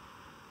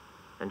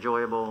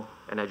enjoyable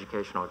and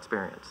educational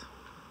experience.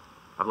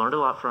 I've learned a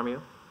lot from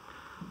you,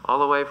 all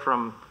the way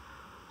from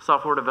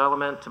software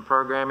development to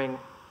programming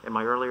in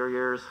my earlier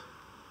years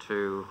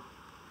to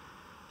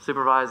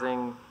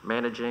supervising,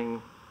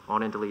 managing,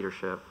 on into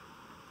leadership.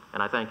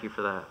 And I thank you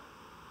for that.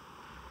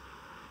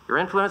 Your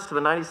influence to the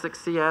 96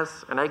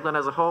 CS and Eglin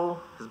as a whole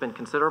has been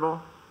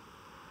considerable.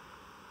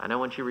 I know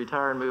once you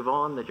retire and move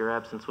on that your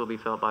absence will be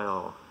felt by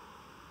all.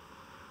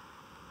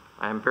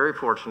 I am very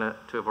fortunate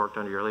to have worked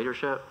under your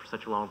leadership for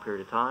such a long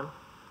period of time.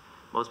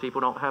 Most people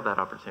don't have that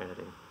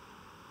opportunity.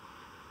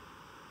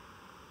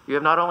 You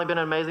have not only been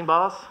an amazing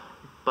boss,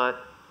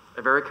 but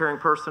a very caring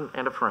person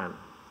and a friend.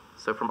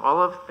 So from all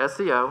of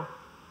SCO,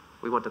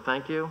 we want to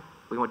thank you.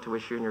 We want to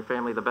wish you and your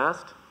family the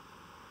best.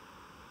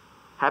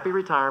 Happy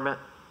retirement,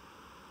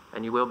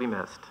 and you will be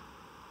missed.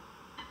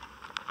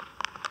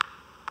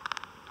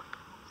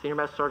 Senior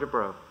Master Sergeant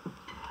Bro.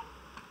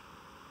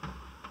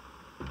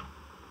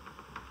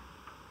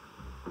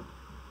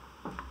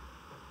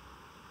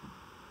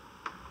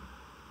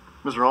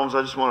 Mr. Holmes,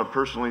 I just want to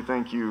personally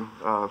thank you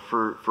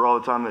for all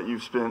the time that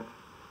you've spent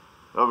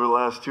over the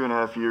last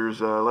 2.5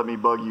 years. Let me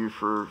bug you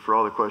for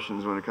all the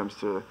questions when it comes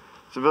to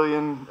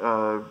civilian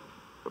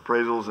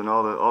appraisals and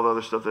all the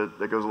other stuff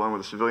that goes along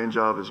with a civilian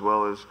job, as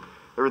well as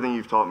everything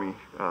you've taught me.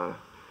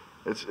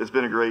 It's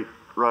been a great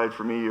ride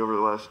for me over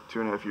the last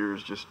 2.5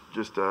 years, just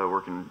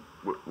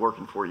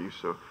working for you.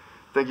 So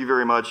thank you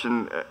very much.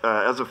 And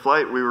as a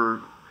flight, we were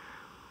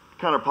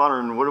kind of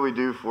pondering, what do we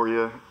do for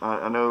you?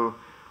 I know.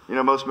 You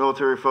know, most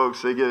military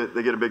folks, they get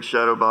a big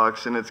shadow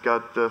box, and it's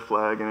got the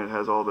flag, and it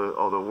has all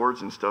the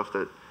awards and stuff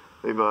that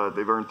they've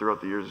earned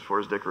throughout the years as far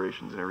as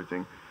decorations and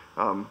everything.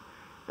 And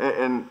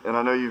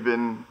I know you've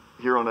been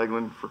here on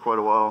Eglin for quite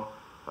a while,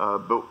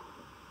 but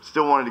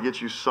still wanted to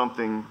get you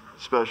something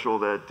special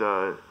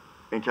that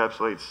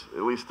encapsulates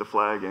at least the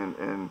flag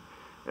and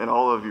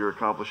all of your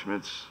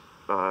accomplishments.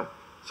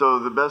 So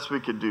the best we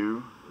could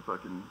do, if I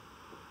can,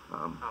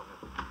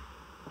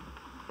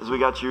 is we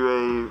got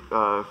you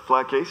a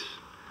flag case.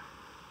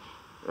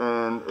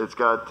 And it's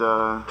got,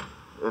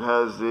 it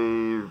has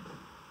the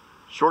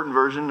shortened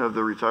version of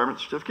the retirement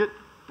certificate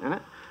in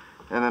it.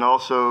 And then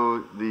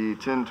also the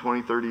 10,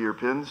 20, 30-year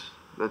pins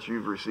that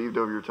you've received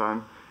over your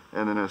time,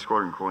 and then a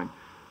squadron coin.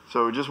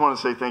 So just want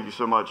to say thank you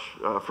so much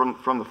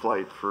from the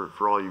flight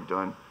for all you've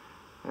done.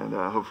 And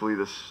hopefully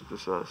this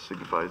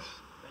signifies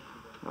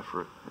enough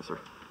for it. Yes, sir.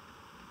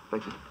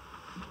 Thank you.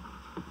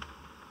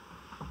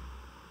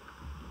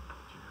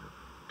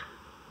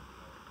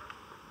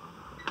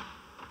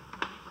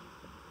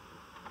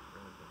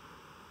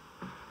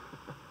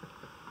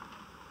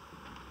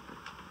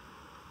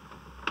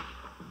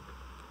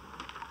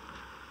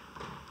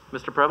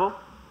 Mr. Preble?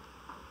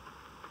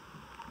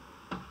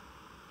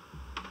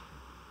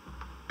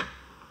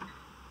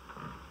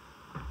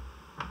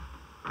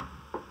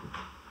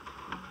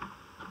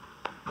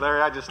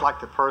 Larry, I'd just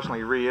like to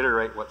personally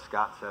reiterate what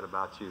Scott said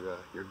about you.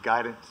 Your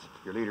guidance,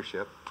 your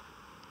leadership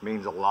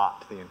means a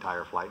lot to the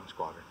entire flight and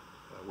squadron.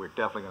 We're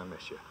definitely going to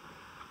miss you.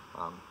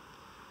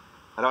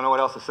 I don't know what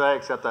else to say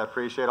except I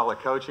appreciate all the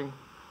coaching,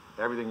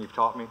 everything you've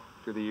taught me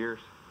through the years,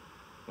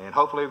 and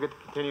hopefully we'll get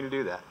to continue to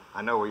do that.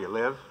 I know where you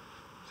live.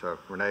 So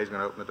Renee's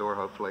going to open the door,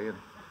 hopefully, and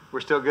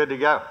we're still good to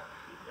go.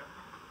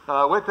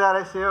 With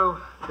that,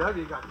 SCO,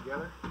 W got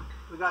together.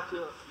 We got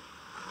you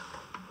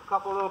a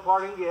couple little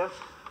parting gifts.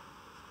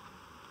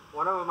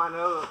 One of them I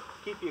know will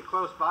keep you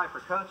close by for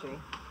coaching.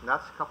 And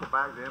that's a couple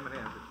bags of M&Ms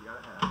that you got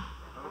to have.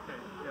 Okay,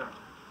 yeah.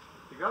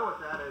 To go with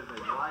that is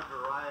a wide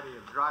variety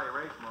of dry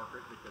erase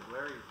markers, because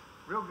Larry's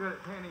real good at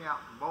handing out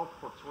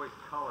multiple choice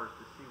colors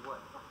to see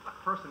what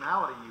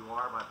personality you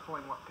are by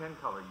pulling what pen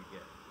color you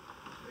get.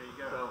 There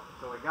you go.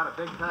 So we got a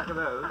big pack of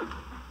those.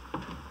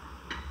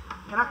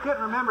 And I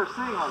couldn't remember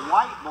seeing a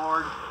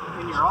whiteboard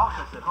in your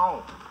office at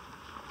home.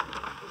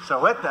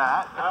 So with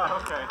that,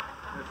 Okay.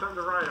 There's something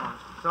to write on.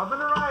 something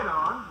to write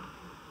on,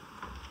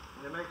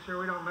 and to make sure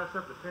we don't mess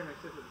up the pen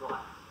except it's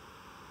glass.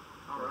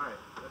 All right.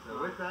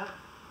 So with that,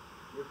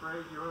 your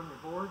phrase, you're on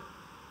your board.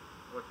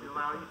 What We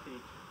allow you to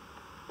teach.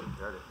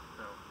 There it is.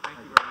 So thank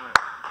you very much.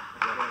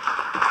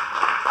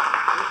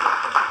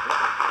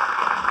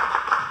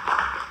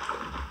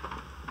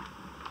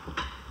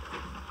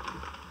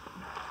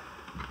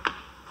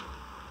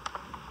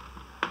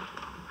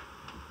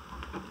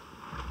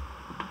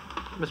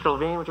 Mr.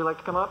 Levine, would you like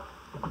to come up?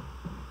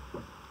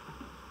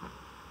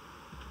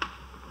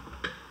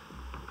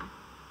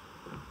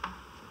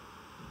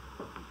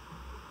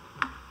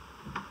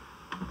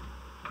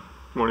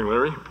 Morning,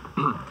 Larry.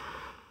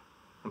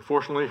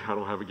 Unfortunately, I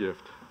don't have a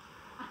gift.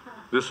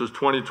 This is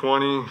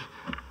 2020.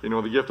 You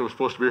know, the gift that was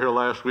supposed to be here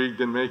last week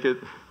didn't make it,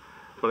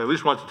 but I at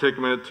least want to take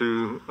a minute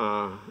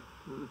to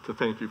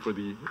thank you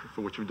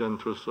for what you've done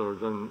to us or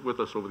done with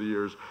us over the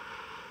years.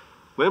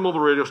 Land Mobile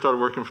Radio started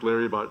working for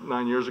Larry about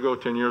 10 years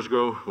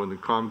ago, when the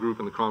comm group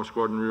and the comm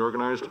squadron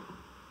reorganized.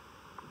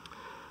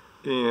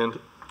 And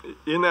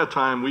in that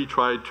time, we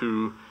tried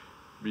to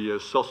be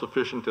as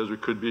self-sufficient as we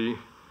could be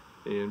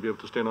and be able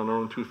to stand on our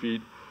own 2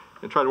 feet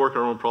and try to work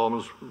our own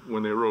problems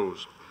when they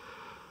arose.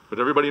 But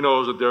everybody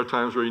knows that there are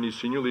times where you need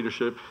senior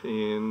leadership,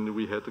 and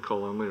we had to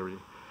call on Larry.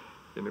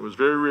 And it was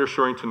very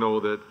reassuring to know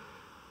that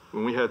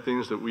when we had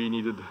things that we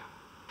needed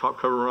top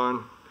cover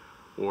on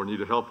or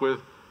needed help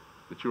with,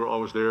 that you were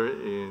always there,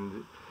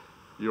 and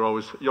you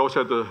always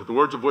had the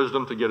words of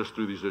wisdom to get us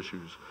through these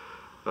issues.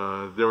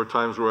 There were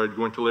times where I'd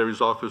go into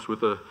Larry's office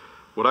with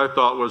what I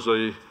thought was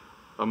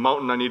a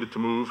mountain I needed to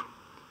move,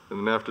 and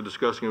then after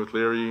discussing it with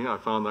Larry, I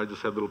found I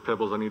just had little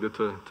pebbles I needed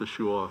to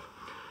shoo off.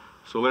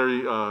 So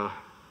Larry,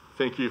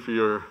 thank you for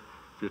your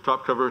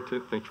top cover.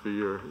 Thank you for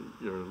your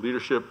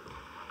leadership,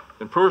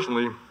 and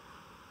personally,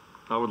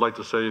 I would like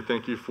to say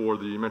thank you for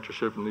the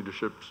mentorship and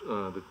leadership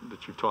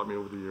that you've taught me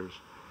over the years.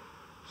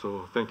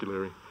 So thank you,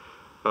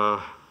 Larry.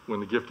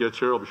 When the gift gets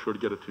here, I'll be sure to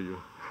get it to you.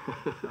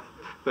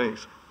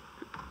 Thanks.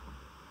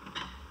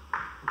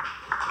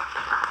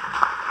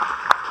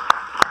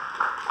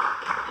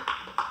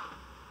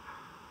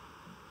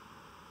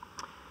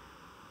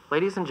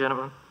 Ladies and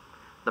gentlemen,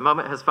 the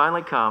moment has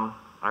finally come.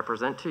 I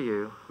present to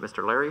you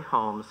Mr. Larry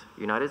Holmes,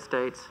 United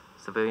States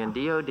Civilian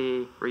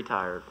DOD,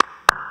 retired.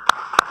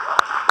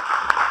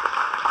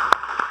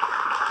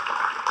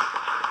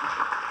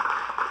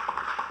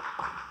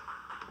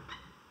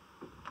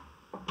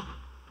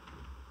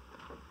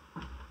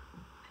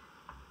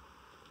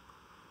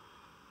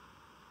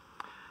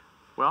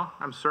 Well,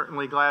 I'm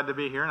certainly glad to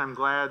be here, and I'm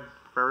glad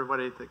for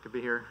everybody that could be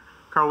here.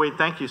 Colonel Weed,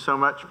 thank you so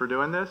much for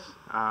doing this.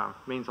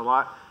 Means a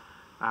lot.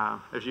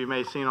 As you may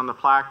have seen on the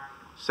plaque,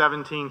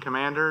 17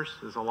 commanders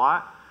is a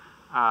lot.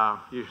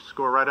 You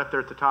score right up there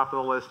at the top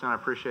of the list, and I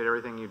appreciate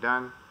everything you've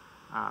done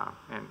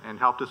and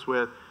helped us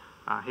with.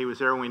 He was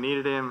there when we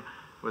needed him,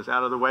 was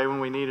out of the way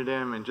when we needed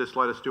him, and just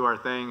let us do our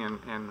thing,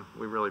 and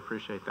we really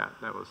appreciate that.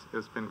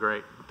 It's been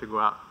great to go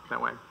out that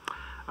way.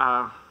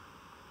 Of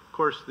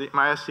course,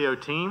 my SCO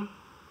team,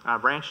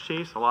 branch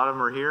chiefs, a lot of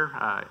them are here.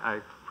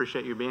 I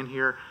appreciate you being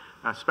here,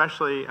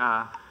 especially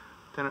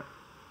Lieutenant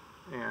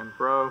and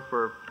Bro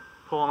for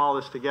pulling all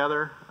this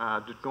together,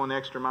 just going the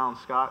extra mile, and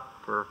Scott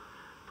for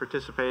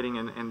participating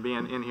and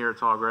being in here.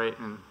 It's all great,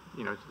 and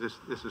you know,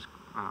 this is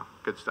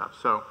good stuff.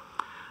 So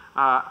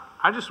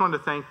I just wanted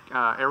to thank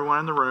everyone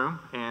in the room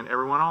and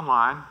everyone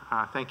online.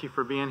 Thank you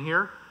for being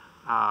here.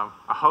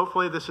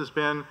 Hopefully this has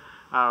been,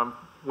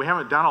 we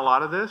haven't done a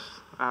lot of this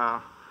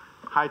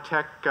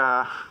high-tech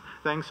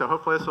thing, so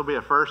hopefully this will be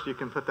a first. You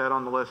can put that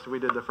on the list. We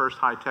did the first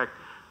high-tech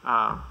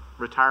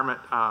retirement.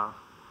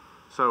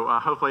 So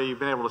hopefully you've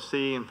been able to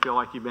see and feel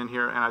like you've been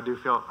here, and I do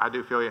feel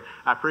you.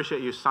 I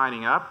appreciate you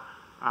signing up.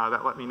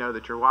 That let me know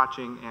that you're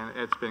watching, and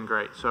it's been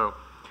great. So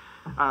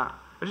I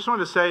just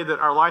wanted to say that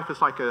our life is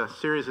like a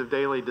series of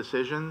daily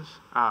decisions.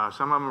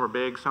 Some of them are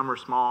big, some are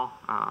small,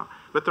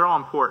 but they're all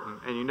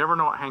important, and you never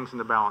know what hangs in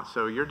the balance.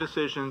 So your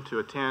decision to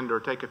attend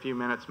or take a few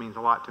minutes means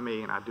a lot to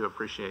me, and I do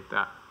appreciate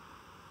that.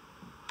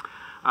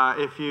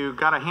 If you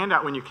got a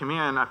handout when you come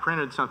in, I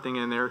printed something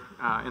in there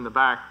in the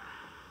back.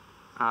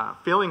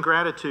 Feeling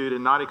gratitude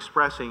and not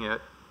expressing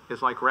it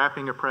is like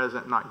wrapping a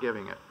present and not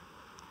giving it.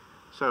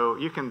 So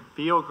you can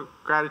feel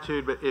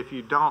gratitude, but if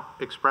you don't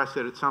express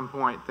it at some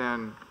point,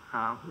 then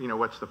you know,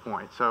 what's the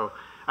point? So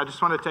I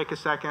just want to take a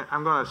second.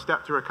 I'm going to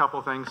step through a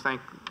couple things,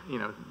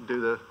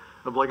 do the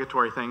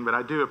obligatory thing, but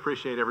I do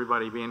appreciate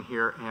everybody being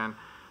here, and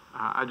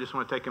I just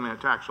want to take a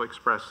minute to actually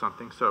express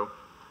something. So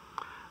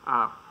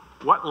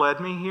what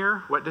led me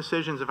here? What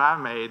decisions have I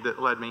made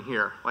that led me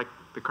here? Like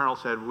the Colonel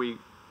said,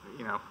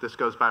 this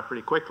goes by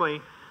pretty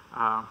quickly,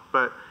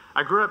 but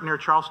I grew up near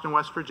Charleston,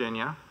 West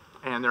Virginia,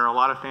 and there are a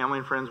lot of family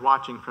and friends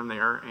watching from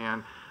there,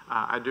 and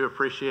I do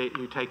appreciate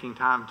you taking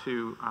time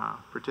to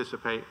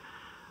participate.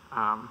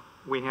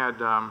 We had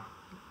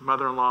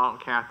mother-in-law,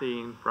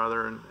 Kathy, and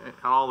brother, and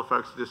all the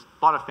folks, just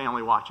a lot of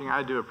family watching.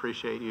 I do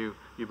appreciate you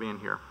being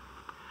here.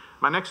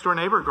 My next door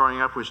neighbor growing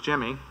up was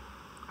Jimmy.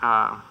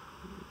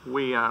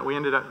 We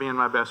ended up being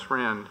my best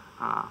friend.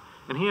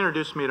 And he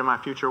introduced me to my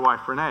future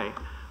wife, Renee,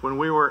 when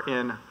we were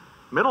in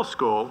middle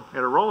school at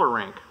a roller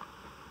rink,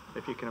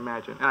 if you can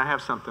imagine. And I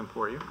have something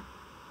for you.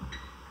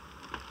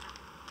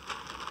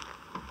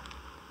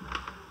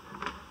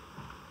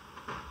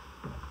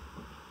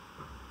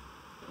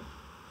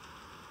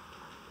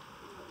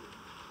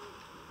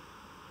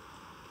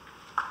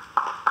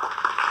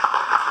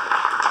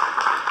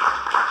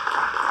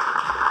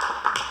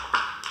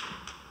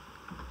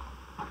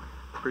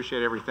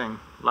 Appreciate everything.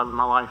 Love of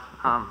my life.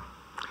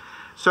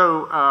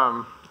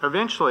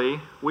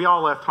 Eventually, we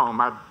all left home.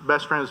 My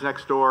best friend was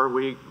next door.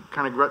 We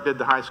kind of did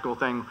the high school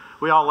thing.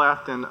 We all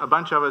left, and a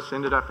bunch of us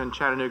ended up in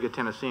Chattanooga,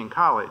 Tennessee in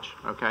college,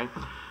 okay?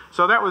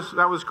 So that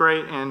was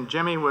great, and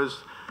Jimmy was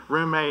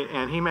roommate,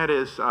 and he met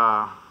his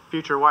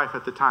future wife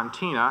at the time,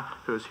 Tina,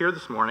 who is here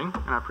this morning,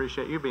 and I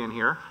appreciate you being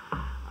here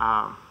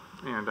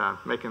and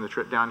making the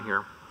trip down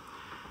here.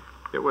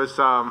 It was,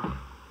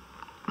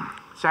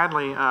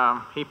 sadly,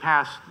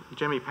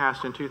 Jimmy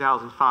passed in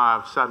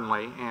 2005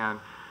 suddenly,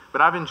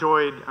 but I've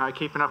enjoyed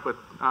keeping up with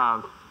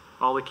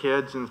all the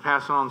kids and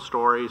passing on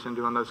stories and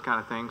doing those kind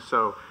of things.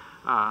 So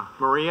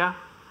Maria,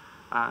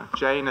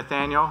 Jay,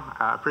 Nathaniel,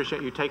 I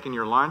appreciate you taking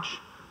your lunch.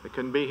 They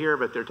couldn't be here,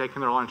 but they're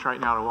taking their lunch right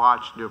now to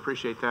watch. Do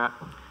appreciate that.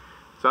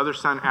 His other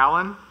son,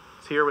 Alan,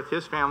 is here with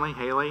his family,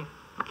 Haley,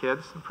 the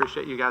kids.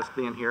 Appreciate you guys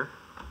being here.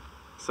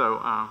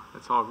 So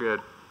it's all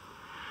good.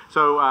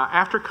 So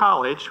after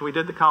college, we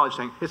did the college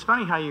thing. It's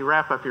funny how you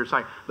wrap up here. It's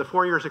like the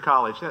 4 years of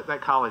college,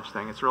 that college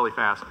thing, it's really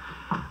fast.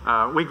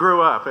 We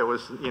grew up. It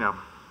was,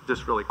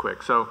 just really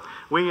quick. So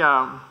Renee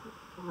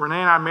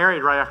and I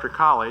married right after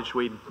college.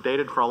 We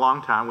dated for a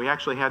long time. We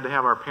actually had to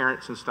have our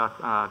parents and stuff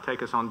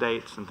take us on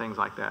dates and things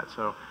like that,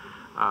 so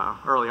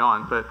early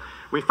on. But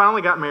we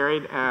finally got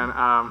married,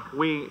 and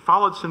we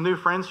followed some new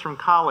friends from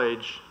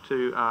college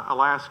to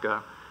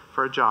Alaska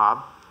for a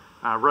job,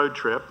 road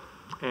trip,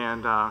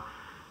 and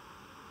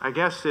I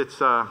guess it's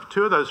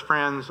two of those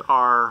friends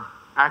are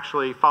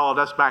actually followed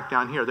us back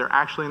down here. They're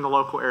actually in the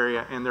local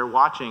area, and they're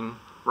watching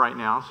right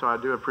now, so I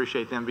do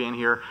appreciate them being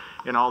here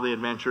and all the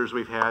adventures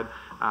we've had.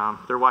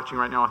 They're watching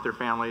right now with their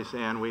families,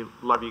 and we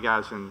love you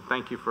guys, and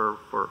thank you for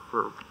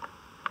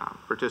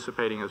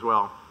participating as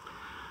well.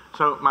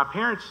 So my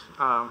parents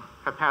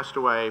have passed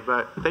away,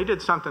 but they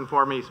did something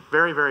for me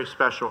very, very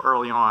special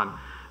early on.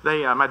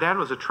 My dad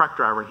was a truck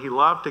driver, and he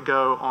loved to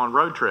go on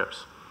road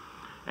trips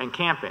and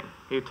camping.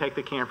 He'd take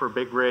the camper,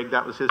 big rig,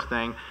 that was his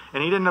thing,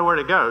 and he didn't know where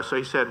to go. So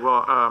he said,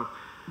 well,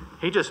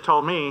 he just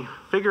told me,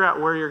 figure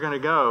out where you're going to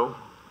go,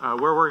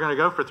 where we're going to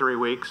go for 3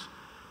 weeks,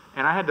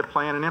 and I had to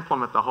plan and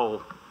implement the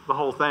whole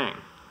thing,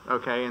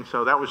 okay? And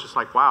so that was just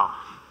like, wow.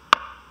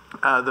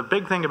 The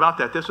big thing about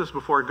that, this was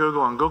before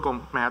Google and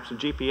Google Maps and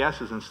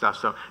GPSs and stuff,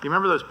 so you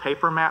remember those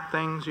paper map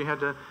things you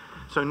had to,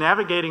 so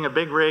navigating a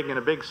big rig in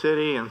a big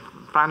city and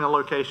finding the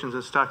locations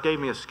and stuff gave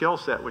me a skill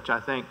set, which I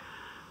think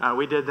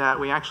we did that.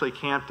 We actually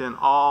camped in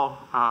all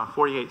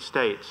 48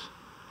 states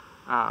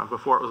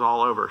before it was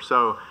all over.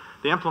 So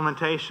the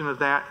implementation of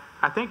that,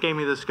 I think, gave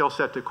me the skill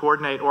set to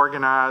coordinate,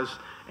 organize,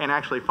 and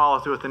actually follow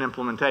through with an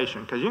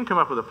implementation. Because you can come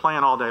up with a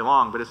plan all day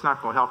long, but it's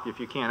not going to help you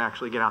if you can't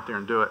actually get out there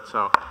and do it.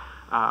 So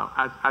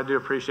I do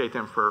appreciate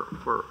them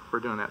for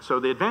doing that. So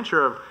the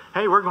adventure of,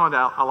 hey, we're going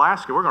to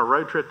Alaska. We're going to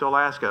road trip to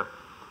Alaska.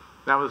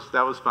 That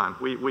was fun.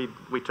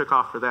 We took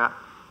off for that.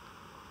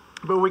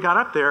 But when we got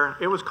up there,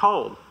 it was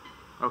cold.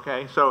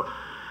 Okay, so,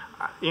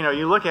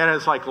 you look at it,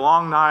 it's like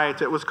long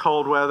nights, it was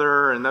cold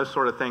weather and those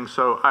sort of things.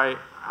 So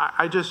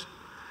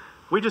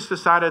we just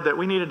decided that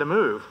we needed to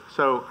move.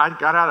 So I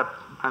got out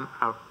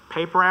a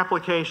paper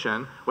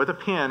application with a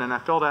pen, and I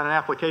filled out an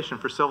application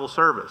for civil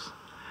service.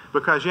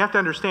 Because you have to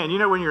understand,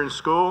 when you're in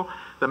school,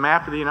 the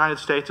map of the United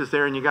States is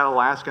there, and you got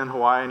Alaska and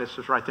Hawaii, and it's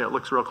just right there, it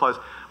looks real close.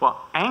 Well,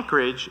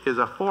 Anchorage is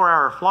a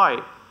 4-hour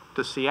flight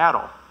to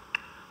Seattle.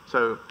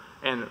 So,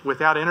 and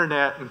without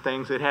internet and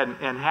things, it hadn't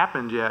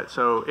happened yet.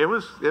 So it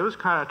was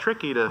kind of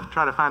tricky to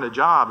try to find a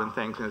job and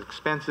things, and it's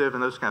expensive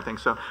and those kind of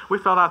things. So we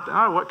filled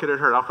out, what could it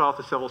hurt? I'll fill out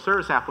the civil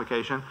service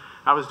application.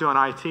 I was doing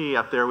IT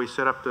up there. We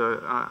set up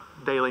the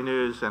daily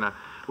news, and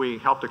we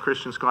helped a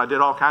Christian school. I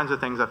did all kinds of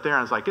things up there, and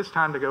I was like, it's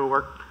time to go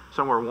work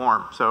somewhere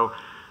warm. So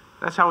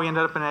that's how we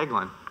ended up in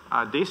Eglin.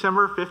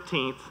 December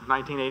 15th,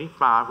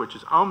 1985, which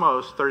is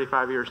almost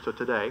 35 years to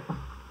today.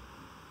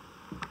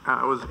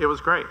 It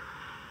was great.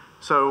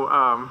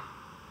 So,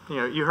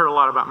 you heard a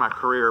lot about my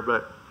career,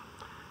 but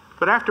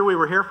after we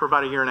were here for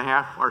about 1.5 years,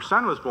 our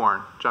son was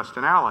born,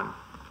 Justin Allen.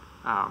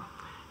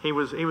 He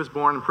was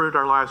born and improved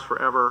our lives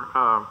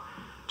forever.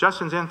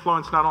 Justin's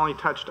influence not only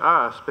touched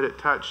us, but it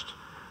touched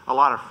a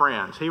lot of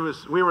friends.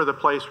 We were the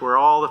place where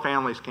all the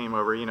families came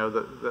over,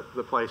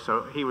 the place.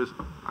 So he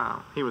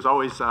was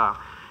always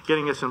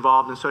getting us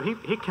involved, and so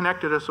he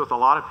connected us with a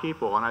lot of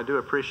people, and I do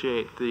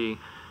appreciate the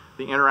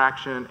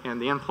interaction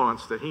and the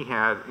influence that he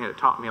had, and it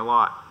taught me a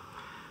lot.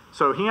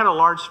 So he had a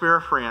large sphere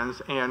of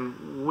friends,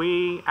 and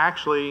we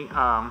actually,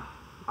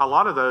 a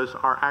lot of those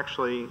are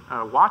actually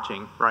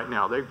watching right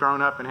now. They've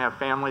grown up and have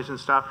families and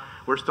stuff.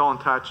 we're still in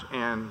touch,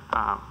 and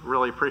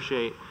really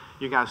appreciate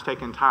you guys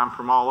taking time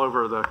from all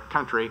over the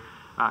country.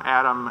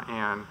 Adam,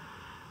 and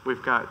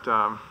we've got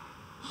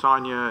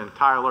Sonia and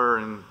Tyler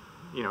and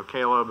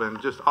Caleb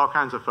and just all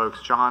kinds of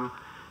folks. John,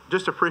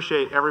 just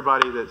appreciate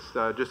everybody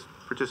that's just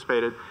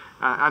participated.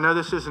 I know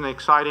this isn't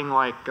exciting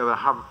like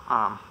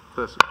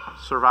the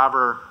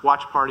Survivor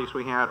watch parties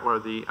we had or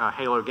the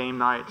Halo game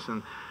nights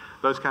and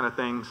those kind of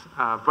things,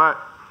 but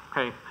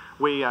hey,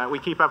 we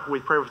keep up, we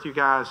pray with you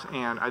guys,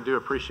 and I do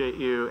appreciate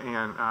you,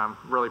 and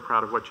really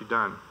proud of what you've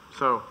done.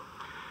 So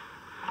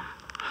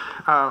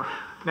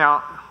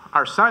now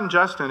our son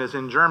Justin is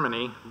in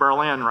Germany,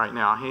 Berlin right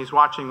now. He's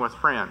watching with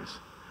friends,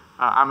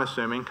 I'm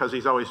assuming, because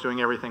he's always doing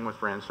everything with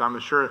friends. So I'm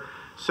sure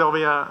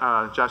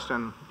Sylvia,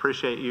 Justin,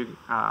 appreciate you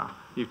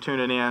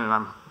tuning in,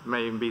 and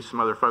may even be some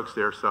other folks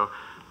there. So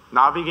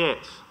Navi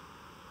Gates,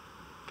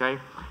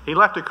 okay? He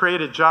left a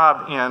creative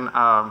job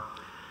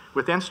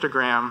with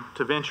Instagram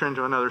to venture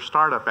into another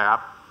startup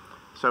app.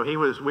 So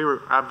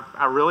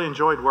I really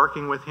enjoyed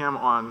working with him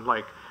on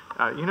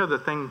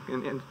the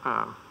thing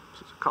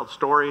called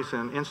Stories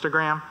in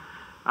Instagram.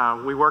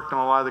 We worked on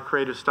a lot of the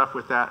creative stuff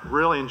with that.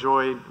 Really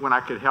enjoyed when I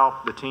could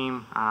help the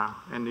team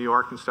in New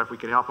York and stuff, we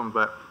could help them.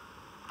 But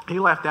he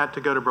left that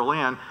to go to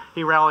Berlin.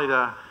 He rallied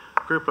a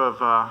group of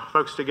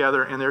folks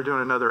together, and they're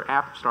doing another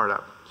app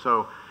startup.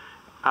 So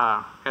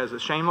as a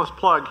shameless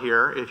plug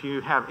here, if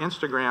you have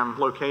Instagram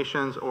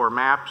locations or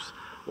maps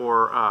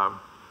or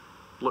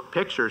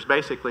pictures,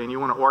 basically, and you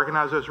want to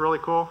organize those really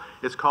cool,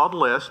 it's called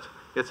List.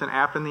 It's an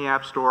app in the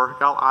App Store,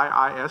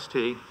 List.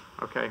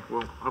 Okay,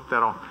 we'll hope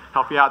that'll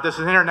help you out. This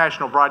is an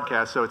international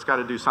broadcast, so it's got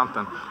to do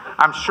something.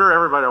 I'm sure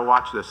everybody will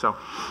watch this. So,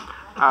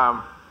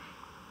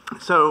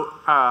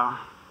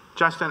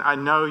 Justin, I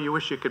know you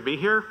wish you could be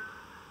here.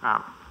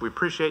 We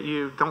appreciate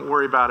you. Don't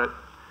worry about it.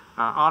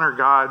 Honor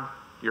God,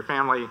 your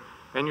family,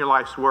 and your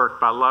life's work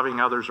by loving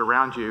others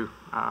around you.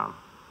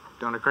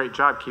 Doing a great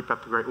job. Keep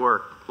up the great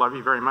work. Love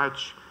you very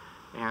much,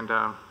 and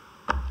Mom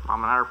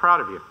and I are proud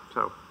of you.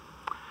 So,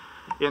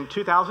 in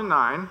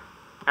 2009,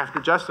 after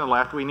Justin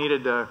left, we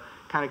needed to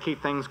kind of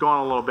keep things going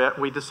a little bit.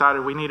 We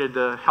decided we needed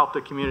to help the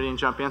community and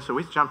jump in, so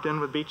we jumped in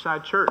with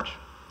Beachside Church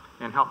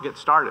and helped get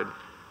started.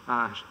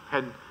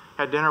 Had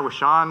dinner with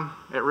Sean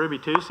at Ruby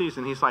Tuesdays,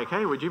 and he's like,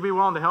 "Hey, would you be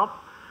willing to help?"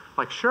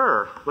 Like,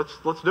 sure,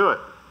 let's do it.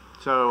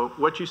 So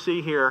what you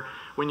see here,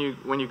 when you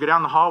go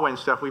down the hallway and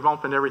stuff, we've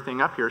opened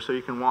everything up here so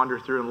you can wander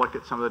through and look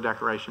at some of the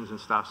decorations and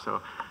stuff.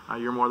 So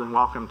you're more than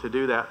welcome to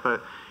do that.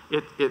 But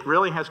it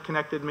really has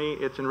connected me.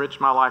 It's enriched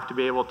my life to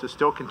be able to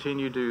still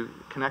continue to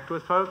connect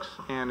with folks,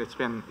 and it's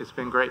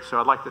been great. So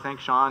I'd like to thank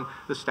Sean,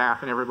 the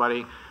staff, and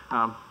everybody,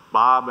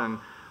 Bob and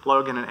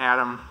Logan and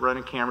Adam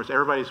running cameras.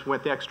 Everybody's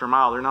went the extra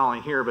mile. They're not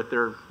only here, but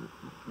they're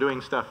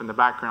doing stuff in the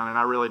background, and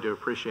I really do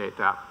appreciate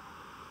that.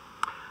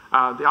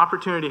 The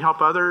opportunity to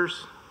help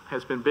others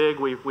has been big.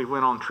 We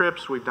went on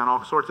trips. We've done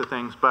all sorts of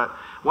things. But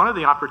one of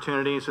the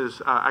opportunities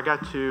is I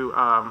got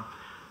to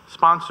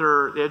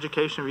sponsor the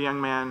education of a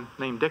young man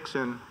named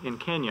Dixon in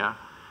Kenya,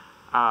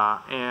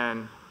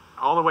 and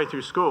all the way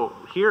through school.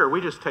 Here,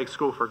 we just take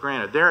school for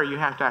granted. There, you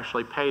have to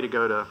actually pay to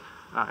go to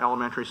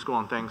elementary school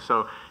and things.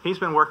 So he's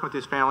been working with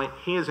his family.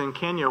 He is in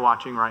Kenya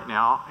watching right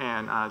now,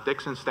 and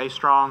Dixon, stay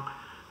strong,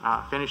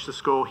 finished the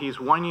school. He's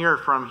 1 year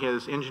from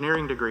his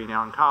engineering degree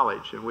now in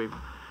college, and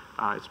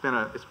it's been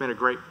a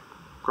great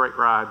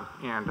ride,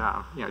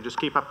 and just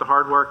keep up the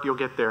hard work. You'll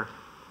get there.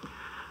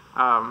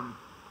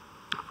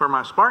 For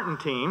my Spartan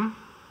team,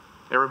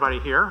 everybody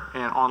here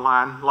and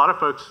online, a lot of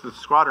folks, the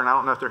squadron, I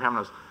don't know if they're having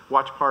a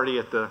watch party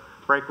at the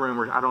break room,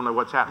 or I don't know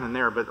what's happening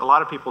there, but a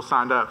lot of people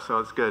signed up, so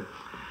it's good.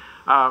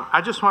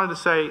 I just wanted to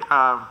say,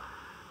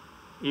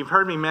 you've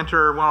heard me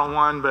mentor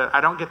one-on-one, but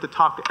I don't get to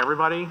talk to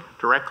everybody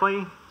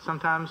directly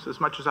sometimes as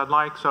much as I'd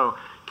like, so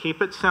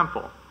keep it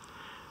simple.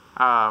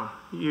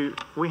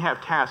 We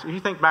have tasks. If you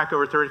think back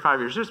over 35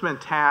 years, there's been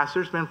tasks,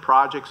 there's been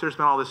projects, there's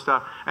been all this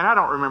stuff, and I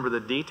don't remember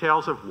the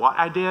details of what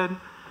I did.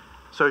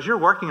 So as you're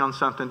working on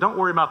something, don't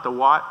worry about the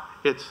what.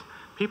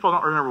 People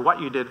don't remember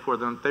what you did for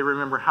them, they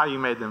remember how you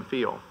made them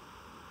feel.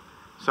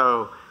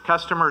 So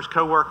customers,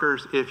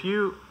 coworkers, if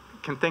you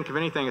can think of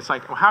anything, it's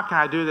like, well, how can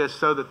I do this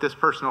so that this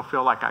person will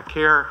feel like I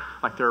care,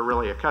 like they're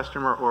really a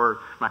customer, or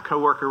my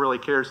coworker really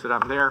cares that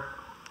I'm there?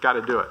 Got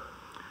to do it.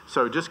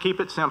 So just keep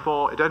it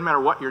simple. It doesn't matter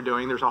what you're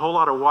doing. There's a whole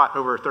lot of what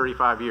over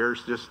 35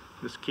 years. Just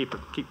keep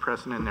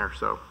pressing in there.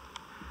 So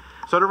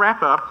to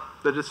wrap up,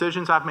 the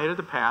decisions I've made in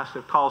the past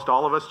have caused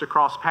all of us to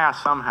cross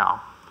paths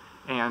somehow,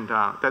 and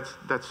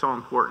that's so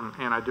important,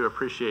 and I do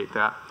appreciate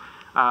that.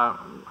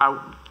 I'd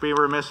be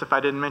remiss if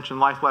I didn't mention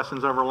life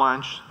lessons over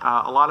lunch.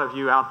 A lot of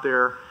you out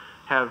there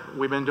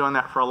we've been doing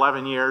that for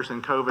 11 years,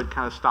 and COVID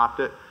kind of stopped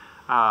it.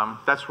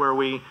 That's where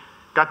we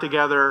got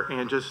together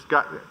and just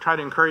try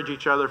to encourage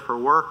each other for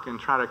work and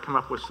try to come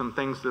up with some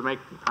things to make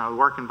the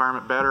work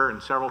environment better,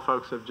 and several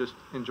folks have just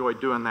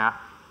enjoyed doing that.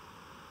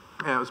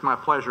 And it was my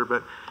pleasure.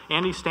 But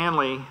Andy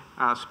Stanley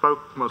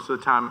spoke most of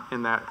the time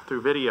in that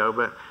through video,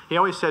 but he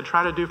always said,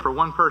 try to do for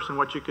one person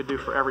what you could do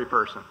for every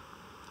person.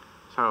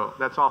 So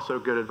that's also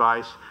good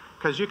advice.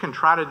 because you can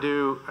try to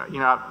do,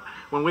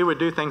 when we would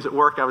do things at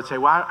work, I would say,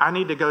 well, I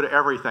need to go to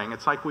everything.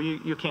 It's like, well,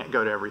 you can't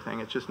go to everything.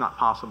 It's just not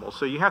possible.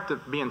 So you have to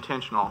be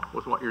intentional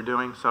with what you're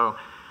doing. So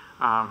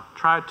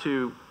try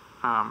to,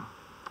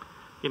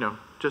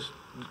 just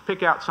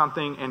pick out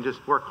something and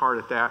just work hard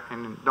at that,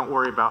 and don't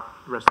worry about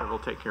the rest of it will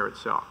take care of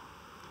itself.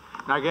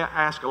 Now, I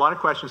ask a lot of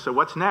questions, so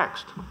what's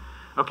next?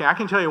 Okay, I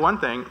can tell you one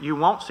thing. You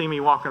won't see me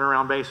walking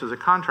around base as a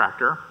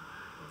contractor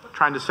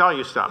trying to sell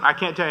you stuff. I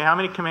can't tell you how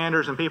many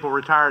commanders and people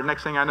retired.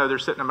 Next thing I know, they're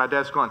sitting at my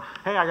desk going,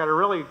 hey, I got a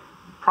really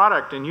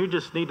product, and you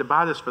just need to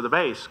buy this for the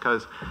base,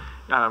 because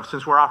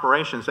since we're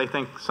operations, they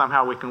think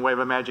somehow we can wave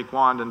a magic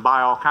wand and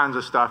buy all kinds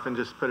of stuff and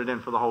just put it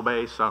in for the whole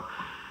base. So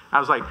I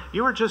was like,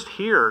 you were just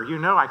here. You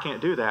know I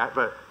can't do that,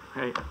 but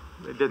hey,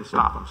 it didn't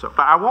stop them.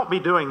 But I won't be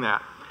doing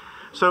that.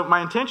 So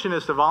my intention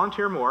is to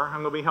volunteer more.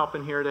 I'm going to be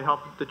helping here to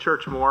help the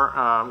church more.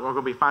 We're going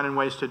to be finding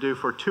ways to do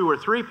for 2 or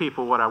 3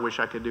 people what I wish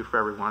I could do for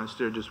everyone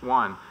instead of just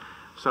one.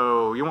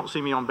 So you won't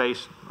see me on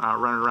base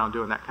running around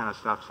doing that kind of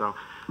stuff. So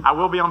I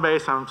will be on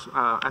base.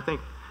 I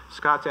think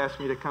Scott's asked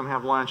me to come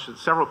have lunch.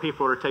 Several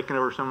people who are taking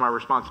over some of my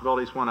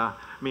responsibilities want to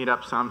meet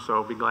up some, so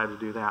I'll be glad to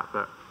do that.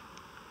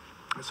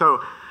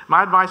 So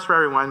my advice for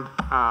everyone,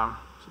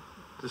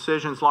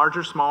 decisions large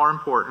or small are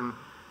important,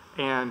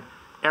 and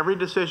every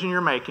decision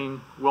you're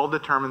making will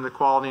determine the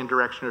quality and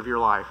direction of your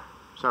life.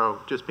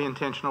 So just be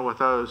intentional with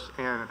those,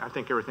 and I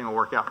think everything will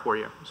work out for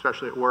you,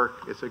 especially at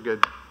work. It's a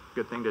good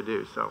thing to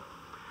do. So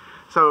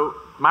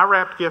my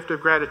wrapped gift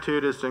of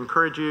gratitude is to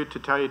encourage you, to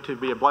tell you to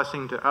be a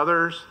blessing to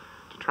others,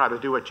 to try to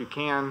do what you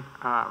can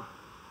for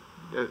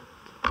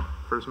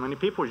as many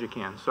people as you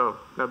can. So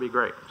that'd be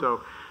great.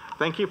 So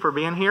thank you for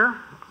being here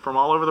from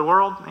all over the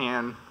world,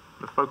 and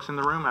the folks in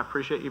the room, I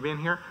appreciate you being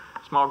here.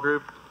 Small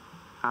group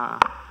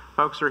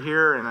folks are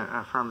here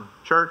and from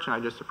church, and I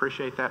just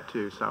appreciate that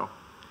too. So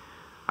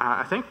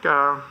I think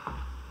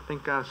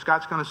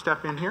Scott's going to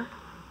step in here.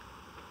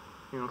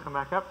 You want to come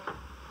back up?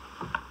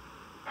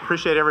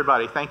 Appreciate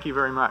everybody. Thank you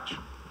very much.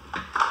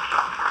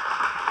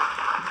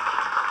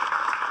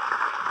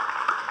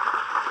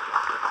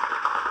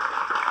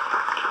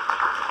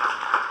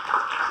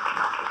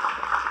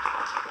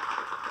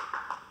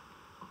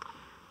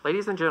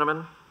 Ladies and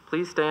gentlemen,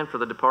 please stand for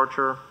the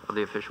departure of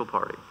the official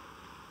party.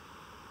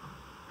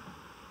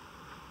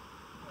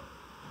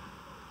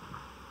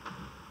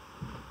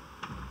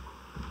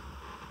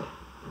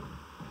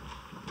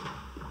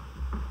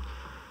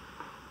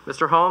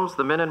 Mr. Holmes,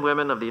 the men and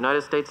women of the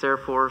United States Air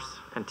Force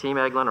and Team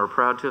Eglin are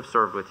proud to have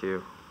served with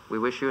you. We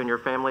wish you and your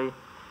family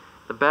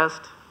the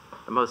best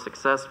and most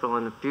successful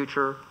in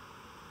future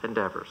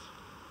endeavors.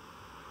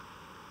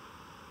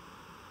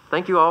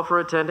 Thank you all for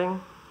attending.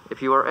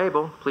 If you are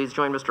able, please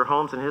join Mr.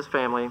 Holmes and his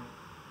family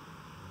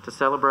to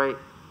celebrate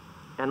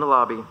in the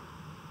lobby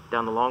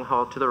down the long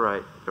hall to the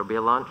right. There will be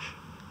a lunch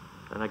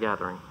and a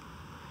gathering.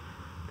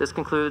 This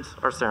concludes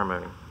our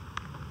ceremony.